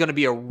this is going to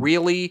be a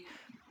really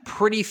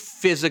pretty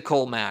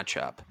physical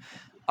matchup.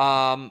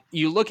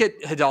 You look at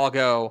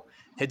Hidalgo,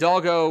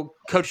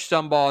 Coach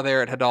Stumbaugh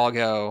there at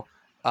Hidalgo,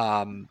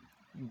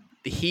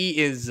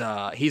 he's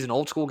an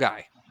old school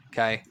guy,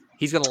 okay?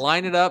 He's going to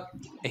line it up,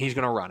 and he's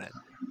going to run it.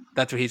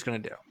 That's what he's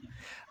going to do.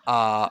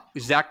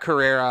 Zach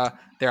Carrera,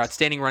 their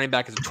outstanding running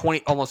back, is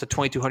almost a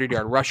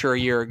 2,200-yard rusher a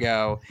year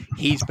ago.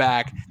 He's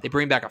back. They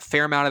bring back a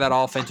fair amount of that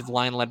offensive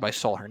line led by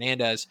Saul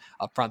Hernandez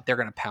up front. They're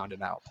going to pound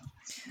it out.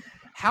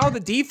 How the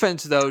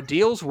defense, though,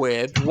 deals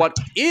with what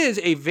is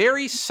a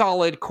very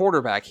solid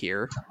quarterback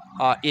here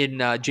in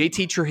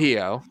JT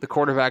Trujillo, the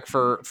quarterback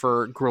for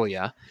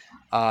Grulla.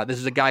 This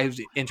is a guy who's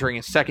entering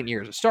his second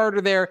year as a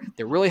starter there.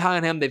 They're really high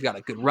on him. They've got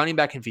a good running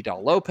back in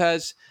Vidal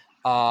Lopez.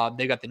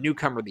 They've got the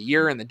newcomer of the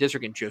year in the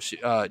district in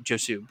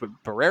Josu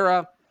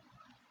Barrera.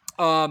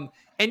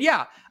 And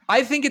yeah,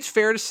 I think it's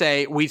fair to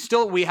say we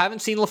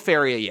haven't seen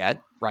LaFeria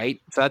yet, right?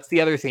 So that's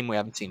the other thing we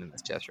haven't seen in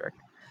this district.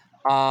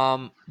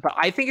 But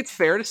I think it's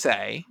fair to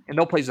say, and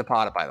they'll play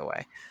Zapata, by the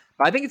way,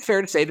 but I think it's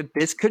fair to say that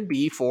this could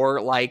be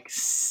for like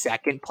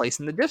second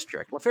place in the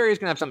district. LaFeria is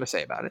going to have something to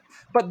say about it,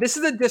 but this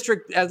is a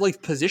district as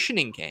like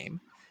positioning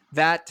game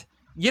that,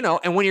 you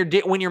know, and when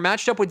you're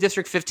matched up with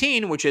District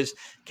 15, which is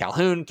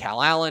Calhoun,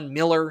 Cal Allen,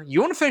 Miller, you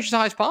want to finish as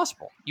high as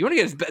possible. You want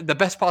to get the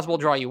best possible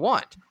draw you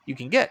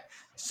can get.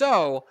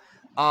 So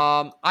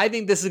I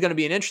think this is going to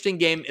be an interesting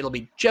game. It'll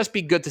be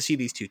good to see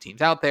these two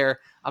teams out there.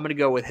 I'm going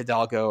to go with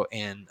Hidalgo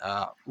and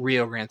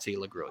Rio Grande City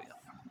La Grulla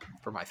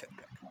for my 5th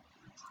pick.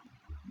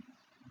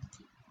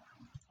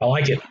 I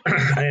like it.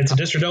 And it's a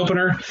district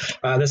opener.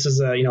 This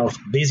is,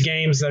 these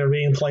games that are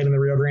being played in the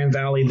Rio Grande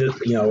Valley that,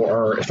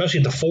 are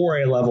especially at the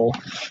 4A level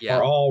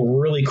are all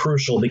really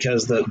crucial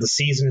because the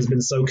season has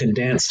been so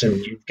condensed and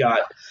you've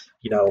got,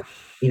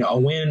 a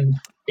win.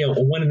 A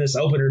win in this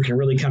opener can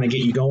really kind of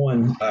get you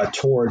going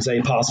towards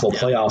a possible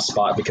playoff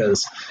spot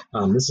because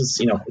this is,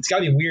 it's got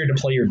to be weird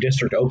to play your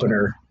district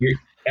opener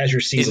as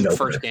your season opener.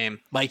 First game.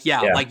 Like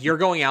you're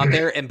going out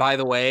there, and by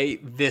the way,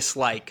 this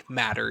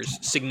matters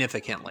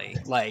significantly.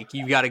 Like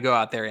you got to go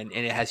out there and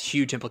it has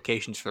huge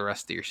implications for the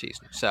rest of your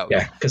season. So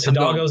because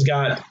Hidalgo's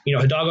got a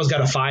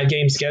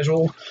 5-game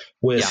schedule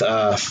with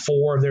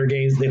 4 of their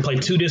games. They play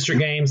 2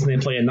 district games and they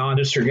play a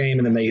non-district game,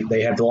 and then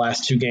they have the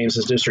last 2 games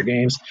as district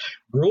games.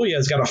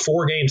 Grulla's got a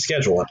 4-game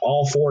schedule, and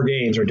all 4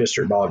 games are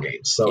district ball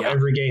games. So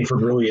every game for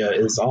Grulla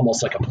is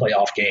almost like a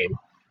playoff game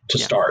to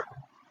start.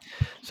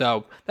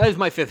 So that is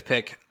my 5th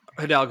pick,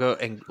 Hidalgo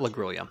and La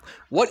Grulla.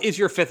 What is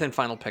your 5th and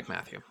final pick,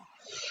 Matthew?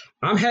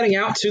 I'm heading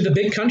out to the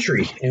big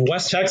country in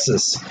West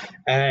Texas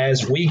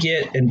as we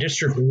get in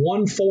District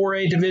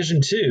 1-4A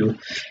Division 2,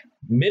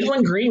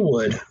 Midland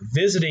Greenwood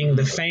visiting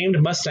the famed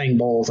Mustang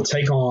Bowl to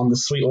take on the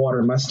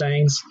Sweetwater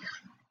Mustangs.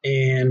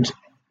 And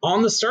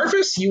on the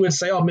surface, you would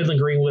say, Midland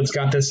Greenwood's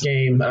got this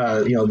game.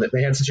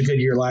 They had such a good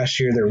year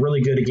last year. They're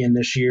really good again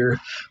this year.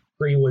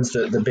 Greenwood's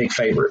the big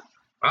favorite.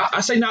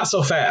 I say not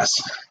so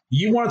fast.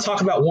 You want to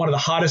talk about one of the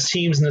hottest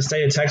teams in the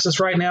state of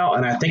Texas right now,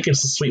 and I think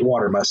it's the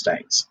Sweetwater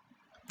Mustangs.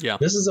 Yeah.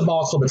 This is a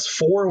ball club that's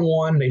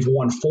 4-1. They've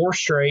won 4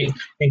 straight,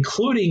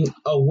 including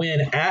a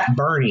win at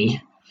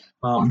Bernie.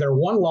 Their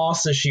one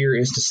loss this year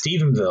is to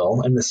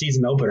Stephenville in the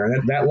season opener.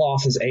 And that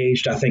loss has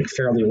aged, I think,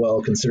 fairly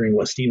well considering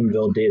what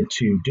Stephenville did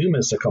to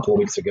Dumas a couple of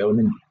weeks ago and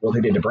then what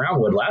they did to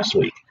Brownwood last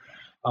week.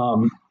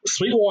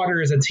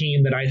 Sweetwater is a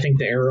team that I think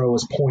the arrow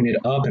is pointed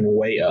up and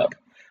way up.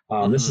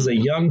 This is a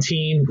young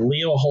team.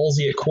 Leo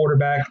Halsey at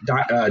quarterback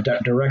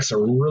directs a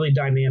really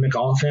dynamic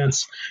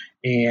offense,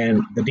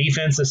 and the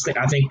defense,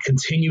 I think,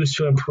 continues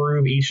to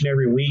improve each and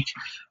every week.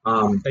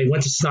 They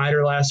went to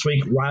Snyder last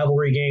week,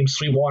 rivalry game.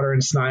 Sweetwater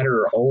and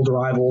Snyder are old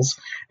rivals,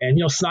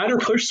 and Snyder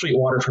pushed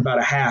Sweetwater for about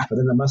a half, but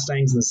then the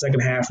Mustangs in the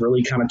second half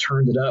really kind of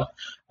turned it up.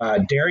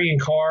 Darian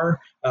Carr,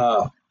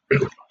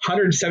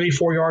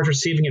 174 yards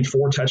receiving and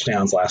 4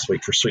 touchdowns last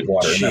week for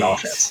Sweetwater in that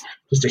offense.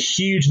 Just a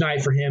huge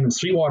night for him, and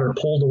Sweetwater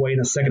pulled away in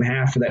the second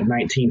half for that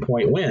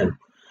 19-point win.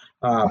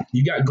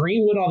 You got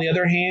Greenwood on the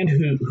other hand,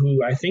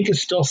 who I think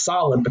is still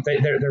solid, but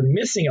they're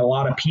missing a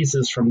lot of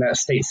pieces from that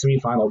state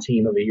semifinal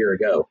team of a year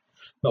ago.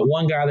 But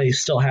one guy they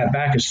still have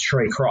back is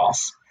Trey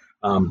Cross.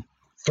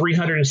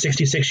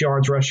 366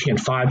 yards rushing and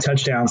 5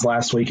 touchdowns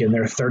last week in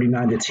their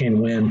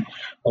 39-10 win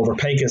over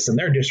Pecos in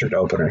their district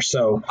opener.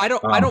 So I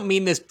don't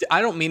mean this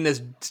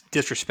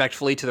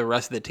disrespectfully to the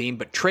rest of the team,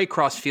 but Trey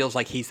Cross feels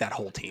like he's that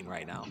whole team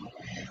right now.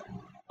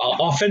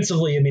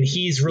 Offensively, I mean,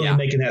 he's really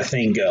making that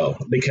thing go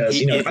because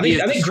I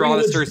think straw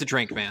that stirs the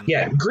drink, man.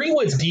 Yeah,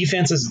 Greenwood's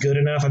defense is good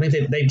enough. I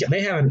think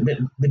they haven't.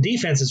 The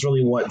defense is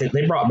really what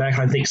they brought back.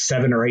 I think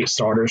 7 or 8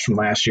 starters from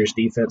last year's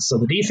defense. So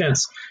the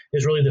defense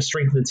is really the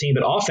strength of the team.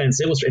 But offense,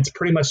 it's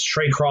pretty much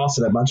Trey Cross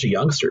and a bunch of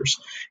youngsters,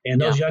 and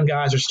those young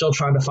guys are still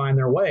trying to find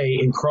their way.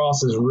 And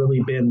Cross has really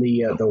been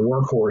the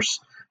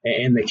workhorse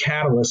and the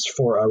catalyst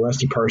for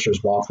Rusty Purser's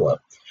ball club.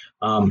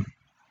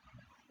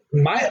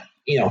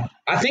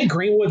 I think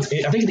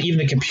even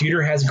the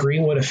computer has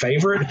Greenwood a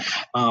favorite.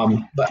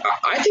 But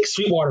I think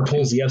Sweetwater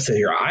pulls the upset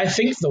here. I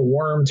think the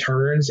worm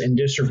turns in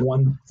District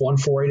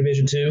 1-4A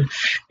Division 2,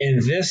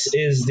 and this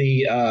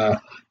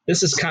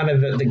is kind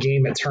of the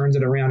game that turns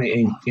it around,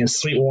 and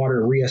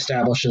Sweetwater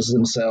reestablishes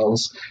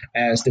themselves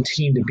as the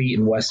team to beat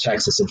in West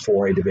Texas in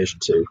 4A Division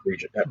 2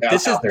 region.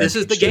 This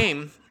is the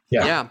game.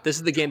 Yeah, this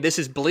is the game. This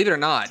is, believe it or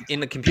not, in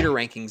the computer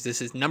rankings,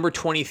 this is number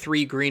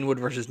 23 Greenwood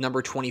versus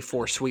number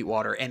 24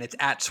 Sweetwater, and it's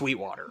at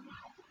Sweetwater.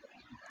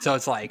 So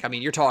it's like, I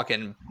mean, you're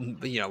talking,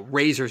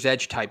 razor's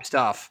edge type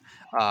stuff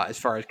as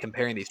far as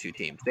comparing these two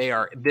teams. They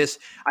are this,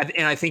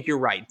 and I think you're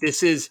right.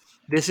 This is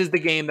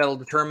the game that'll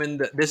determine.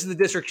 This is the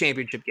district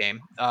championship game.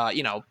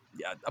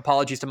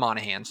 Apologies to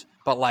Monahans,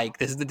 but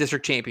this is the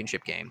district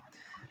championship game.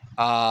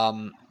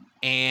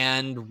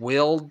 And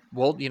we'll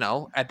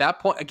at that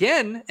point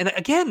again.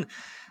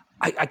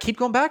 I keep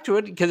going back to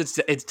it because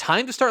it's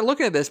time to start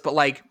looking at this, but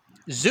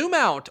zoom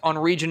out on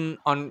region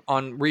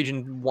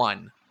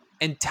 1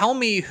 and tell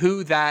me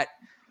who that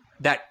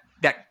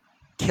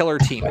killer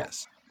team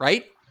is,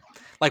 right?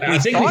 We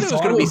thought it was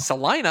going to be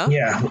Salina.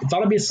 Yeah, we thought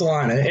it'd be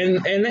Salina,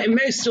 and it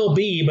may still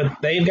be, but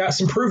they've got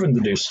some proving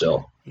to do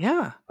still.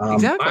 Yeah,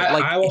 exactly.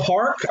 Iowa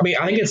Park. I mean,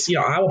 I think it's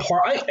Iowa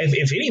Park.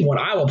 If anyone,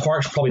 Iowa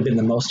Park's probably been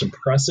the most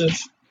impressive.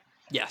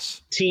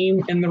 Yes.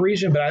 Team in the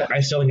region, but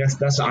I still think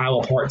that's an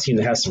Iowa Park team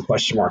that has some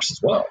question marks as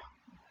well.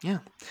 Yeah.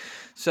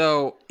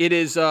 So it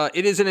is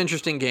an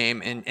interesting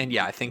game, and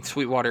I think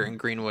Sweetwater and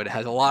Greenwood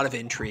has a lot of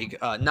intrigue,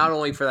 not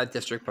only for that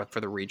district but for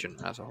the region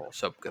as a whole.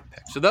 So good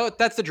pick. So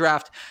that's the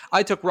draft.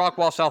 I took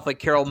Rockwall, South Lake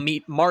Carroll,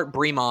 Meet, Mart,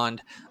 Bremond,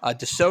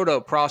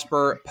 DeSoto,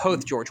 Prosper,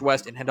 Poth, George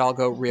West, and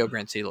Hidalgo, Rio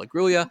Grande City, La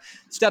Grulla.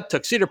 Stepp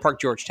took Cedar Park,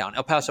 Georgetown,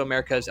 El Paso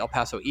Americas, El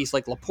Paso East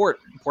Lake, LaPorte,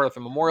 Port Arthur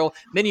Memorial,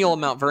 Mineola,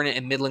 Mount Vernon,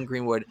 and Midland,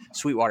 Greenwood,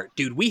 Sweetwater.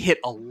 Dude, we hit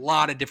a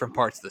lot of different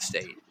parts of the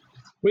state.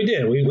 We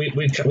did. We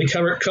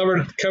covered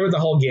the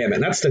whole gamut.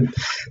 That's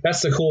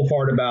the cool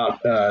part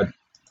about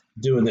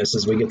doing this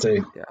is we get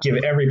to give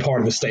every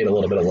part of the state a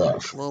little bit of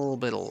love. A little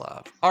bit of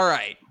love. All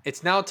right,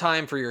 it's now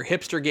time for your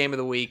hipster game of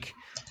the week.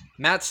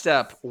 Matt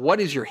Stepp,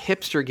 what is your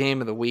hipster game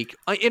of the week?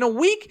 In a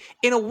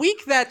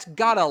week that's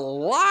got a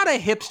lot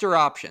of hipster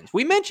options.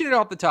 We mentioned it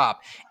off the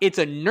top. It's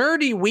a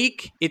nerdy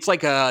week. It's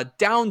like a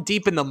down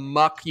deep in the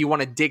muck. You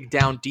want to dig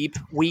down deep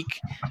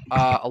week.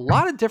 A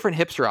lot of different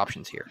hipster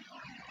options here.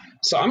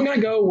 So I'm going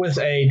to go with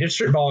a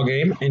district ball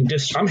game, and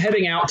I'm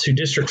heading out to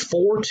District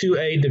 4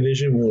 2A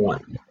Division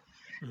 1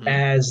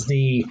 as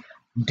the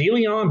De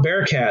Leon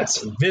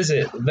Bearcats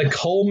visit the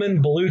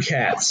Coleman Blue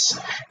Cats.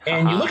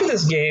 And you look at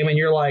this game and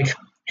you're like,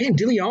 hey,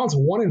 De Leon's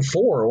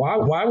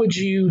 1-4. Why would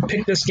you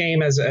pick this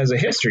game as a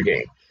hipster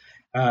game?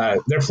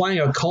 They're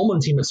playing a Coleman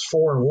team that's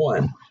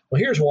 4-1.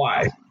 Well, here's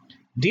why.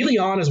 De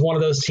Leon is one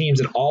of those teams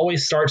that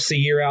always starts the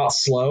year out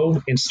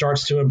slow and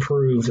starts to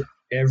improve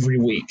every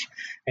week.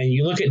 And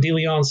you look at De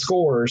Leon's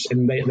scores,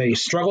 and they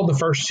struggled the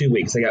first 2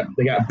 weeks. They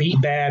got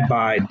beat bad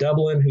by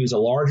Dublin, who's a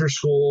larger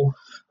school,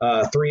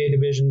 3A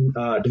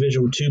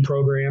Division 2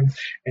 program,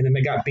 and then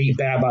they got beat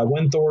bad by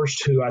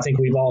Windthorst, who I think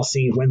we've all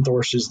seen.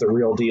 Windthorst is the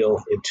real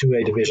deal in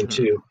 2A Division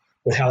 2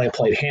 with how they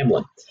played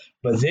Hamlin.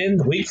 But then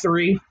week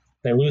 3,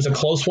 they lose a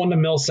close one to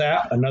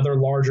Millsap, another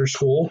larger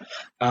school,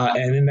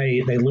 and then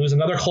they lose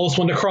another close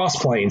one to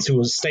Cross Plains, who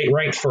was state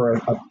ranked for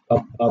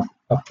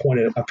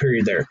a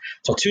period there.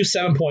 So 2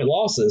 7-point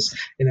losses,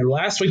 and then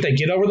last week they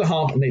get over the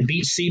hump and they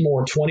beat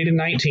Seymour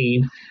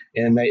 20-19.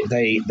 And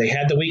they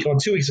had the week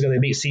 2 weeks ago. They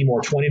beat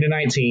Seymour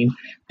 20-19.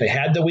 They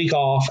had the week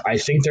off. I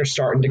think they're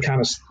starting to kind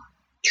of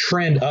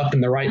trend up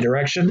in the right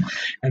direction,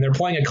 and they're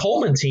playing a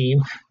Coleman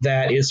team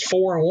that is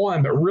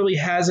 4-1 but really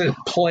hasn't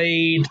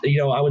played,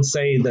 I would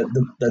say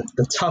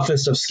the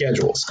toughest of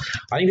schedules.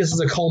 I think this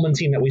is a Coleman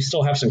team that we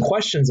still have some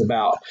questions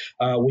about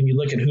when you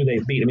look at who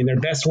they've beat. I mean,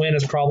 their best win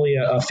is probably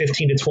a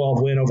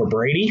 15-12 win over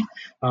Brady,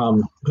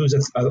 who's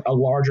a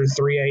larger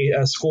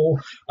 3A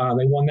school.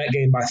 They won that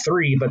game by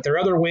 3, but their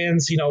other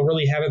wins,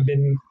 really haven't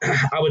been,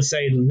 I would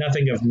say,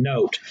 nothing of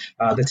note.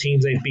 The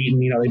teams they've beaten,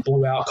 they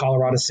blew out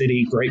Colorado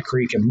City, Great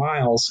Creek, and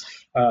Miles,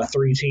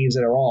 3 teams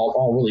that are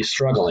all really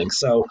struggling.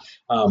 So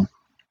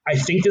I I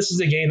think this is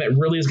a game that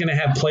really is going to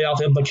have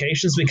playoff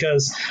implications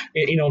because,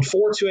 in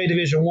 4-2A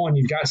Division I,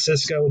 you've got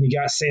Cisco and you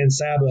got San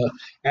Saba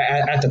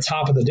at the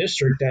top of the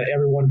district that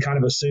everyone kind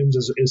of assumes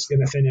is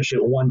going to finish at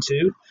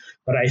 1-2.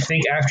 But I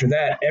think after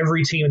that,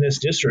 every team in this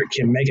district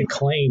can make a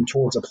claim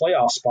towards a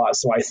playoff spot.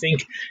 So I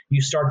think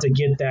you start to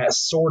get that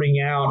sorting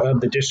out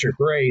of the district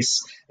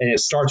race, and it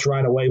starts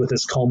right away with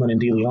this Coleman and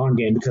De Leon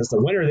game because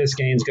the winner of this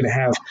game is going to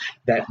have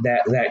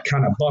that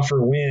kind of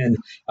buffer win,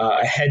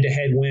 a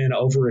head-to-head win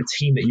over a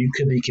team that you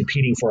could be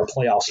competing for a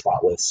playoff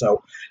spot with.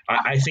 So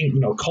I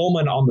think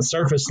Coleman on the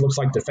surface looks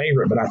like the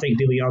favorite, but I think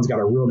De Leon's got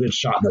a real good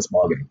shot in this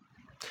ballgame.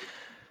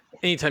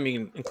 Anytime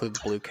you can include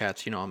the Blue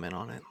Cats, I'm in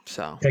on it.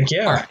 So heck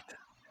yeah. All right.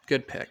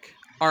 Good pick.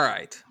 All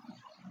right.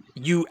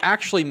 You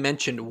actually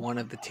mentioned one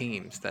of the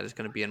teams that is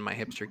going to be in my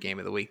hipster game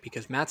of the week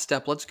because Matt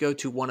Stepp, let's go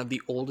to one of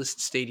the oldest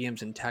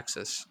stadiums in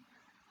Texas.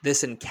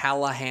 This in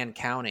Callahan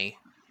County.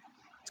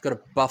 Let's go to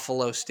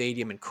Buffalo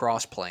Stadium in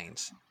Cross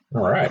Plains.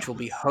 All right. Which will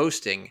be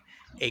hosting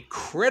a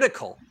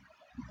critical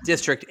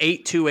District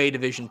 8 2A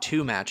Division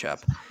II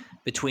matchup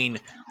between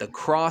the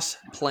Cross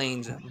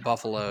Plains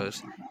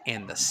Buffaloes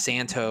and the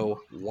Santo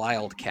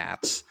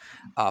Wildcats.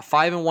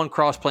 5-1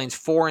 Cross Plains,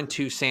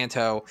 4-2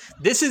 Santo.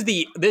 This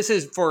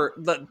is for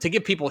to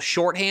give people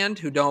shorthand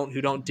who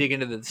don't dig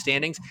into the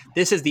standings.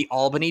 This is the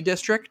Albany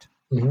district.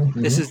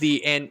 Mm-hmm. This is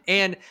the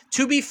and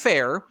to be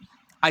fair,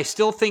 I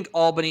still think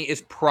Albany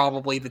is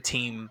probably the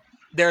team.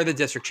 They're the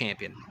district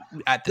champion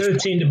at this point. They're the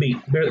team to beat.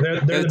 They're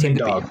the big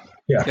dog.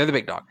 Yeah, they're the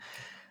big dog.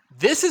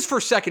 This is for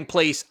second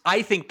place,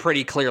 I think,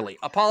 pretty clearly.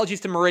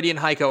 Apologies to Meridian,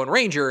 Heiko, and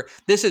Ranger.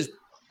 This is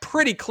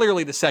pretty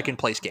clearly the second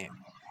place game.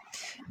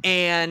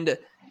 And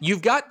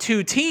you've got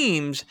two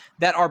teams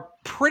that are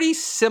pretty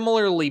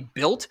similarly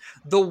built.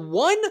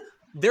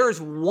 There's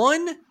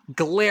one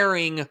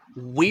glaring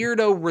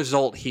weirdo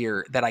result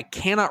here that I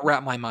cannot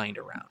wrap my mind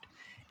around.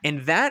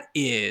 And that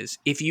is,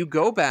 if you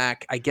go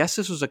back, I guess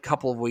this was a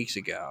couple of weeks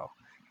ago.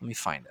 Let me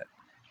find it.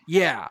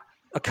 Yeah,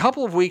 a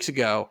couple of weeks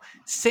ago,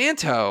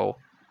 Santo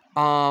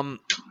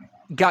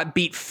got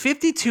beat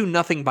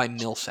 52-0 by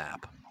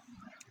Millsap.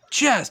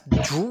 Just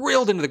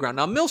drilled into the ground.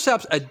 Now,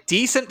 Millsap's a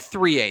decent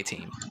 3A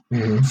team.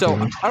 Mm-hmm. So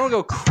I don't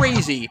go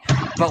crazy,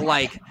 but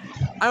I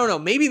don't know,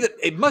 maybe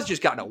it must have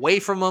just gotten away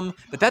from them,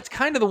 but that's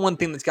kind of the one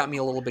thing that's got me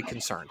a little bit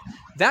concerned.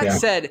 That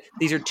said,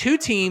 these are two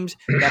teams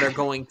that are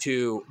going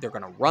to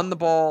run the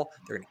ball,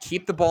 they're going to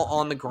keep the ball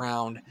on the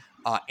ground,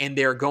 and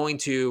they're going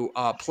to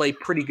play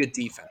pretty good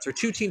defense. They're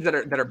two teams that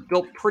are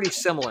built pretty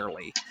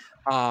similarly.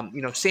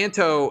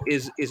 Santo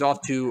is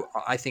off to,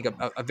 I think,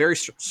 a very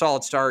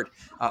solid start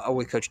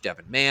with Coach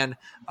Devin Mann.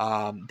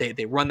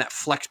 They run that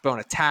flex bone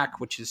attack,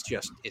 which is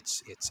just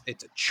it's a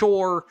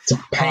chore. It's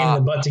a pain in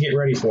the butt to get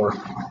ready for.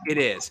 It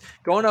is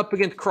going up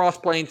against Cross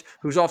Plains,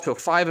 who's off to a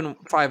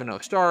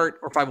 5-0 start,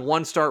 or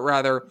 5-1 start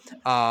rather,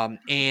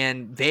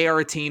 and they are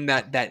a team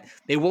that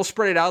they will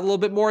spread it out a little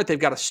bit more. They've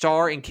got a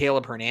star in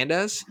Caleb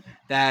Hernandez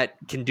that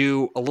can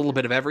do a little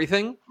bit of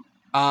everything.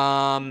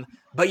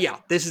 But yeah,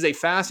 this is a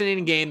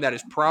fascinating game that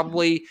is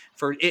probably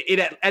for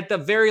it at the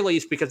very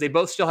least, because they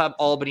both still have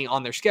Albany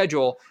on their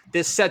schedule.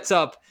 This sets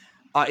up,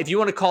 if you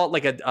want to call it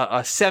like a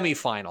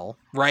semifinal,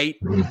 right?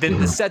 Then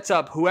this sets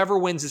up whoever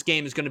wins this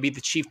game is going to be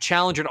the chief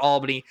challenger to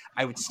Albany.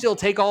 I would still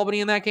take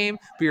Albany in that game,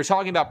 but you're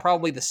talking about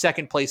probably the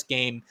second place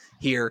game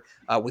here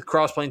with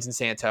Cross Plains and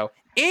Santo.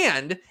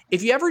 And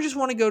if you ever just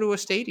want to go to a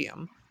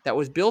stadium that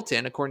was built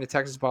in, according to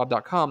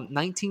TexasBob.com,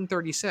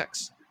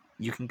 1936,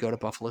 you can go to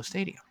Buffalo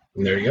Stadium.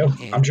 There you go.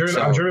 And I'm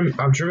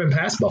driven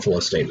past Buffalo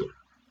Stadium.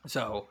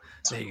 So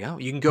there you go.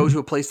 You can go to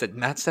a place that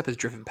Matt Stepp has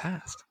driven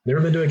past.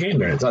 Never been to a game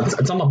there. It's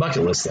on my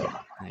bucket list though.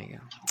 There you go.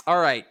 All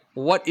right.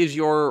 What is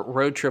your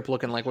road trip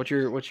looking like? What's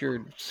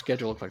your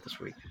schedule look like this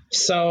week?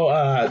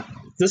 So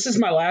this is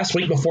my last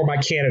week before my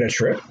Canada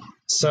trip.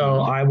 So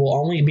I will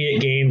only be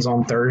at games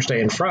on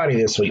Thursday and Friday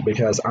this week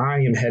because I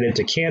am headed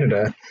to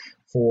Canada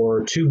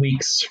for 2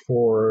 weeks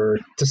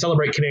to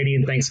celebrate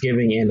Canadian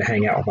Thanksgiving and to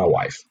hang out with my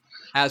wife.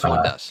 As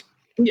one does.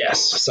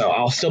 Yes. So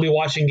I'll still be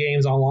watching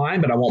games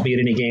online, but I won't be at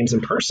any games in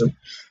person.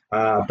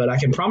 But I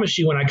can promise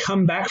you when I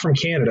come back from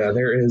Canada,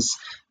 there is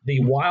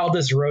the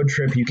wildest road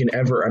trip you can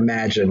ever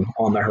imagine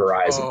on the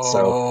horizon.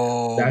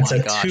 So that's a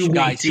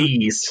 2-week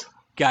tease.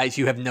 Guys,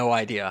 you have no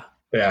idea.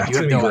 Yeah, you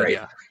have no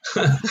idea.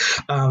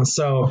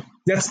 So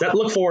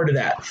look forward to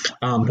that.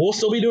 We'll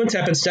still be doing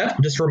Tep and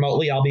Stepp just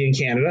remotely. I'll be in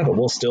Canada, but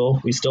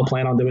we still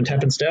plan on doing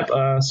Tep and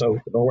Stepp. So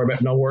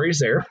no worries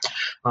there.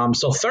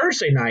 So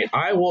Thursday night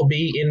I will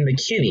be in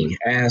McKinney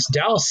as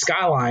Dallas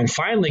Skyline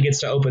finally gets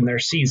to open their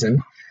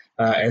season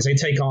as they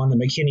take on the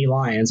McKinney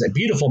Lions at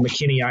beautiful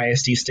McKinney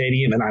ISD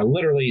Stadium. And I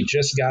literally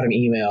just got an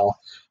email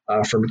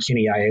from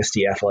McKinney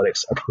ISD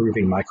Athletics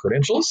approving my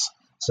credentials.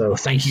 So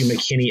thank you,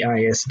 McKinney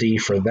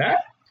ISD, for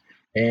that.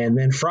 And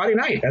then Friday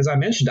night, as I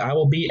mentioned, I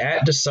will be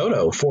at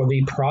DeSoto for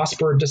the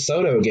Prosper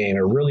DeSoto game,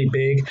 a really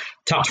big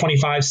top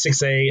 25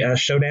 6A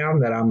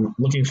showdown that I'm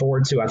looking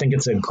forward to. I think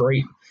it's going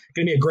to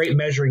be a great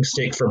measuring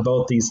stick for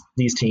both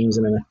these teams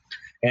and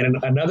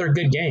another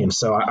good game.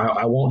 So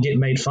I won't get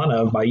made fun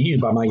of by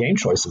my game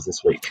choices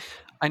this week.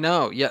 I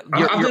know. Yeah,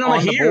 I've been on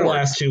a heater the board.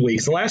 last 2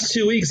 weeks. The last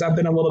 2 weeks, I've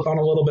been on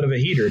a little bit of a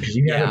heater because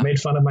you haven't made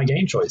fun of my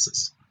game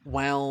choices.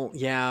 Well,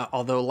 yeah.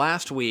 Although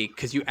last week,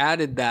 because you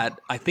added that,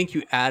 I think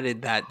you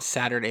added that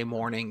Saturday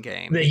morning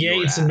game. The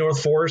Yates and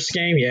North Forest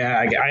game. Yeah,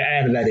 I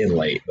added that in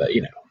late, but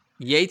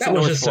Yates and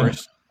North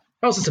Forest.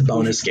 That was just a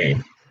bonus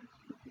game.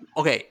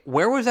 Okay,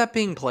 where was that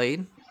being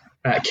played?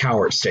 At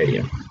Cowart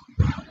Stadium.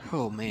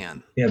 Oh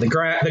man. Yeah, the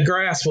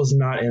grass was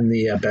not in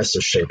the best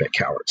of shape at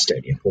Cowart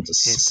Stadium. We'll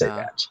just say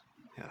that.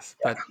 Yes,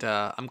 but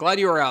I'm glad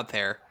you were out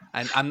there.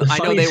 I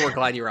know they were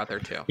glad you were out there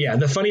too. Yeah,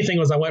 the funny thing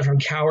was I went from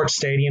Cowart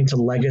Stadium to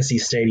Legacy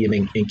Stadium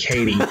in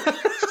Katy,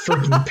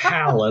 freaking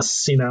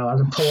palace. I had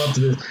to pull up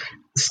to the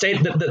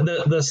state.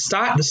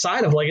 The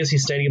side of Legacy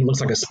Stadium looks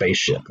like a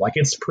spaceship. Like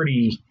it's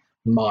pretty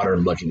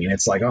modern looking, and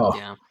it's like,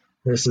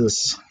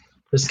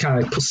 this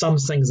kind of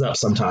sums things up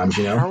sometimes,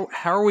 How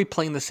are we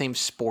playing the same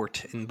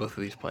sport in both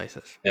of these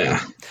places? Yeah.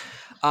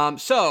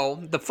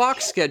 So the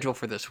Fox schedule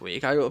for this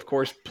week, of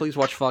course, please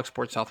watch Fox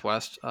Sports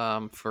Southwest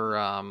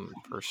for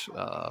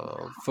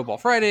Football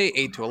Friday,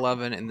 8 to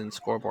 11, and then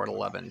Scoreboard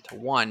 11 to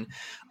 1.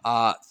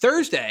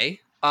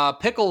 Thursday,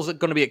 Pickle's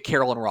going to be at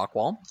Carol and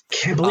Rockwall.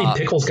 Can't believe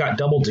Pickle's got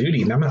double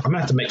duty. I'm going to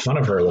have to make fun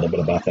of her a little bit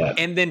about that.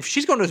 And then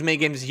she's going to as many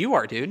games as you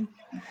are, dude.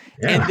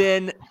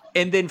 Yeah.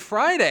 And then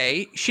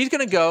Friday, she's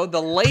going to go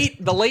the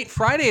late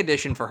Friday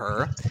edition for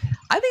her.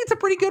 I think it's a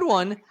pretty good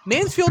one.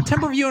 Mansfield,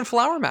 Timberview, and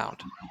Flower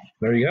Mound.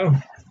 There you go.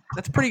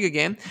 That's a pretty good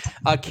game.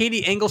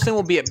 Katie Engelson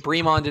will be at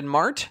Bremond and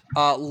Mart.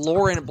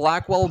 Lauren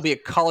Blackwell will be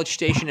at College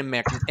Station in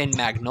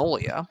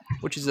Magnolia,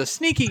 which is a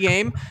sneaky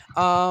game.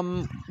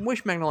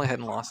 Wish Magnolia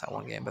hadn't lost that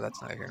one game, but that's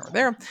neither here nor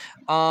there.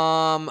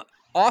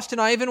 Austin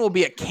Ivan will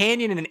be at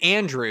Canyon and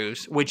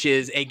Andrews, which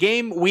is a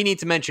game we need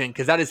to mention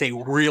because that is a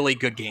really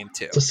good game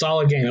too. It's a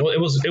solid game. It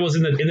was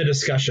in the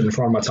discussion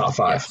for my top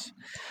 5.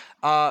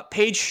 Yes.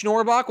 Paige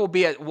Schnorbach will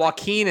be at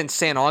Joaquin and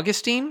San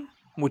Augustine,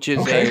 which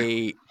is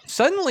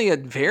suddenly a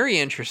very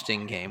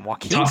interesting game.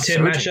 Joaquin's top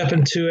 10 matchup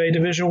in 2A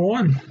Division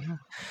 1.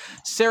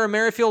 Sarah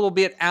Merrifield will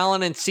be at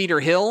Allen and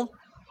Cedar Hill.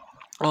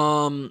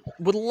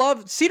 Would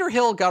love Cedar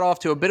Hill got off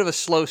to a bit of a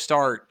slow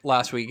start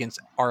last week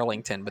against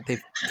Arlington, but they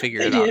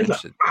figured it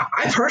out.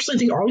 I personally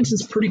think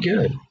Arlington's pretty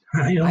good.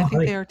 I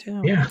think they are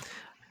too. Yeah.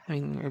 I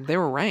mean, they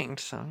were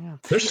ranked, so yeah.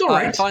 They're still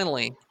ranked. And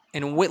finally,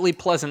 Whitley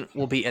Pleasant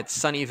will be at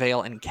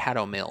Sunnyvale and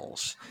Caddo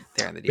Mills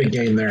there in the big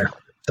game there.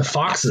 The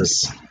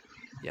Foxes.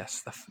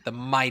 Yes, the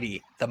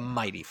mighty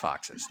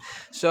Foxes.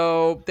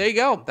 So there you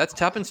go. That's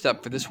Tep and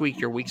Stepp for this week,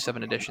 your Week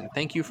 7 edition.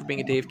 Thank you for being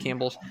a Dave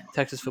Campbell's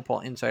Texas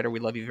Football Insider. We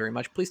love you very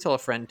much. Please tell a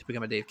friend to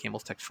become a Dave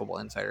Campbell's Texas Football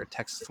Insider at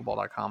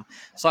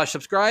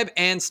texasfootball.com/subscribe.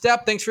 And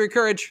Stepp, thanks for your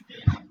courage.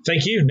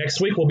 Thank you.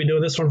 Next week, we'll be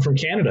doing this one from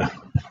Canada.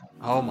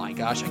 Oh my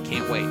gosh, I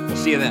can't wait. We'll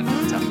see you then.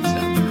 Tep and Stepp.